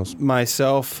got I something hope else?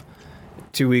 myself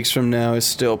 2 weeks from now is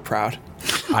still proud.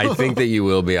 I think that you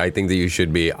will be. I think that you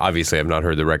should be. Obviously, I've not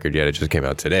heard the record yet. It just came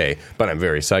out today, but I'm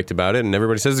very psyched about it, and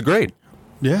everybody says it's great.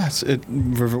 Yes,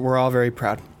 we're all very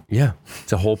proud. Yeah.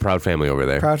 It's a whole proud family over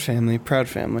there. Proud family, proud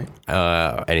family.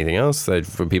 Anything else that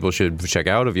people should check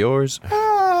out of yours?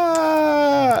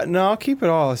 No, I'll keep it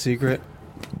all a secret.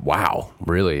 Wow.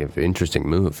 Really interesting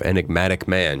move. Enigmatic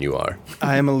man you are.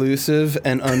 I am elusive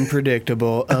and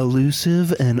unpredictable.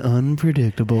 Elusive and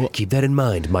unpredictable. Keep that in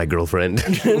mind, my girlfriend.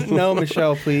 No,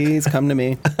 Michelle, please come to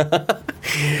me.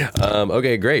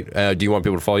 Okay, great. Do you want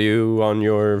people to follow you on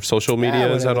your social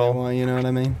medias at all? Well, you know what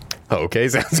I mean? Okay,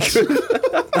 sounds good.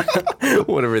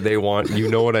 Whatever they want, you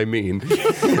know what I mean.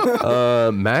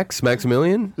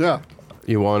 Maximilian? Yeah.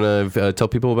 You want to tell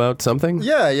people about something?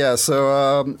 Yeah.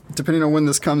 So, depending on when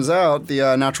this comes out,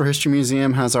 the Natural History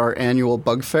Museum has our annual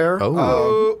Bug Fair.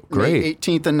 Oh, great. May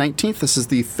 18th and 19th. This is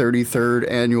the 33rd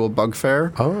annual Bug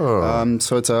Fair. Oh.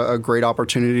 So it's a great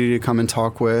opportunity to come and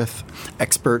talk with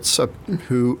experts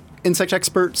insect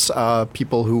experts,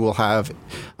 people who will have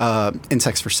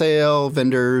insects for sale,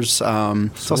 vendors.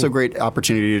 It's also a great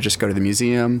opportunity to just go to the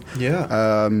museum.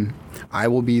 Yeah. I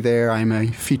will be there. I'm a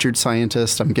featured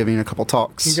scientist. I'm giving a couple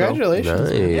talks.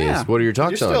 Congratulations. Nice. Yeah. What are your You're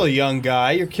talks still a on? young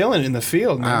guy. You're killing it in the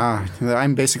field, man.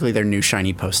 I'm basically their new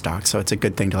shiny postdoc, so it's a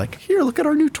good thing to here, look at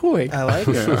our new toy. I like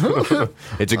it.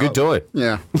 It's a good toy.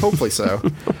 Yeah, hopefully so.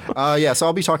 So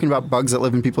I'll be talking about bugs that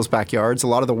live in people's backyards. A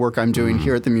lot of the work I'm doing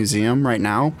here at the museum right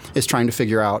now is trying to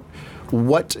figure out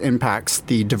what impacts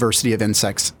the diversity of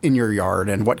insects in your yard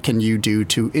and what can you do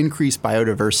to increase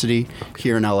biodiversity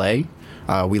here in LA.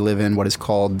 We live in what is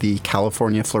called the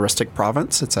California Floristic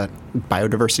Province. It's a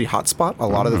biodiversity hotspot. A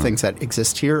lot of the things that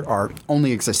exist here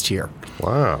only exist here.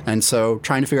 Wow. And so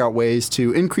trying to figure out ways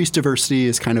to increase diversity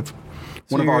is kind of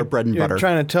one of our bread and butter. You're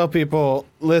trying to tell people,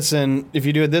 listen, if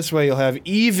you do it this way, you'll have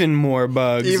even more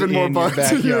bugs in your in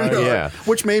backyard. your yard. Yeah.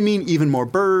 Which may mean even more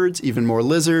birds, even more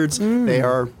lizards. They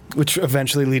are... Which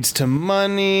eventually leads to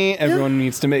money. Everyone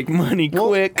needs to make money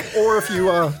quick. Or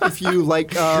if you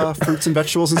like fruits and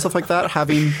vegetables and stuff like that,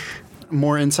 having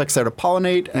more insects there to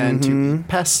pollinate and to eat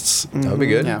pests. That would be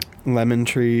good. Yeah. Lemon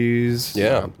trees.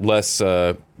 Yeah. Less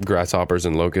grasshoppers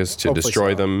and locusts to Hopefully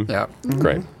destroy so. them. Yeah.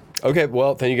 Great. Okay,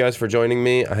 well, thank you guys for joining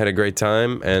me. I had a great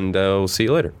time, and we'll see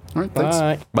you later. All right,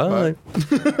 thanks. Bye.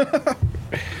 Bye.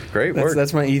 Great work.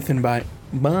 That's my Ethan bite.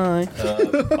 Bye.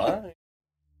 Bye.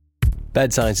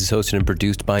 Bad Science is hosted and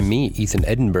produced by me, Ethan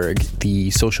Edinburgh. The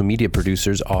social media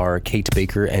producers are Kate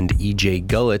Baker and EJ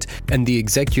Gullett, and the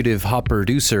executive hop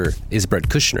producer is Brett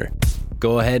Kushner.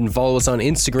 Go ahead and follow us on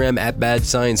Instagram at Bad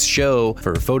Science Show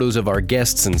for photos of our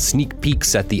guests and sneak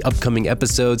peeks at the upcoming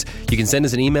episodes. You can send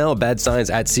us an email,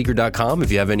 badscience@seeker.com,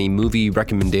 if you have any movie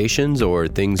recommendations or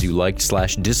things you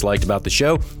liked/disliked about the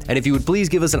show. And if you would please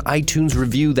give us an iTunes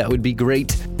review, that would be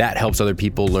great. That helps other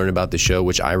people learn about the show,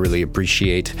 which I really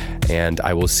appreciate. And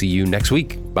I will see you next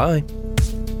week. Bye.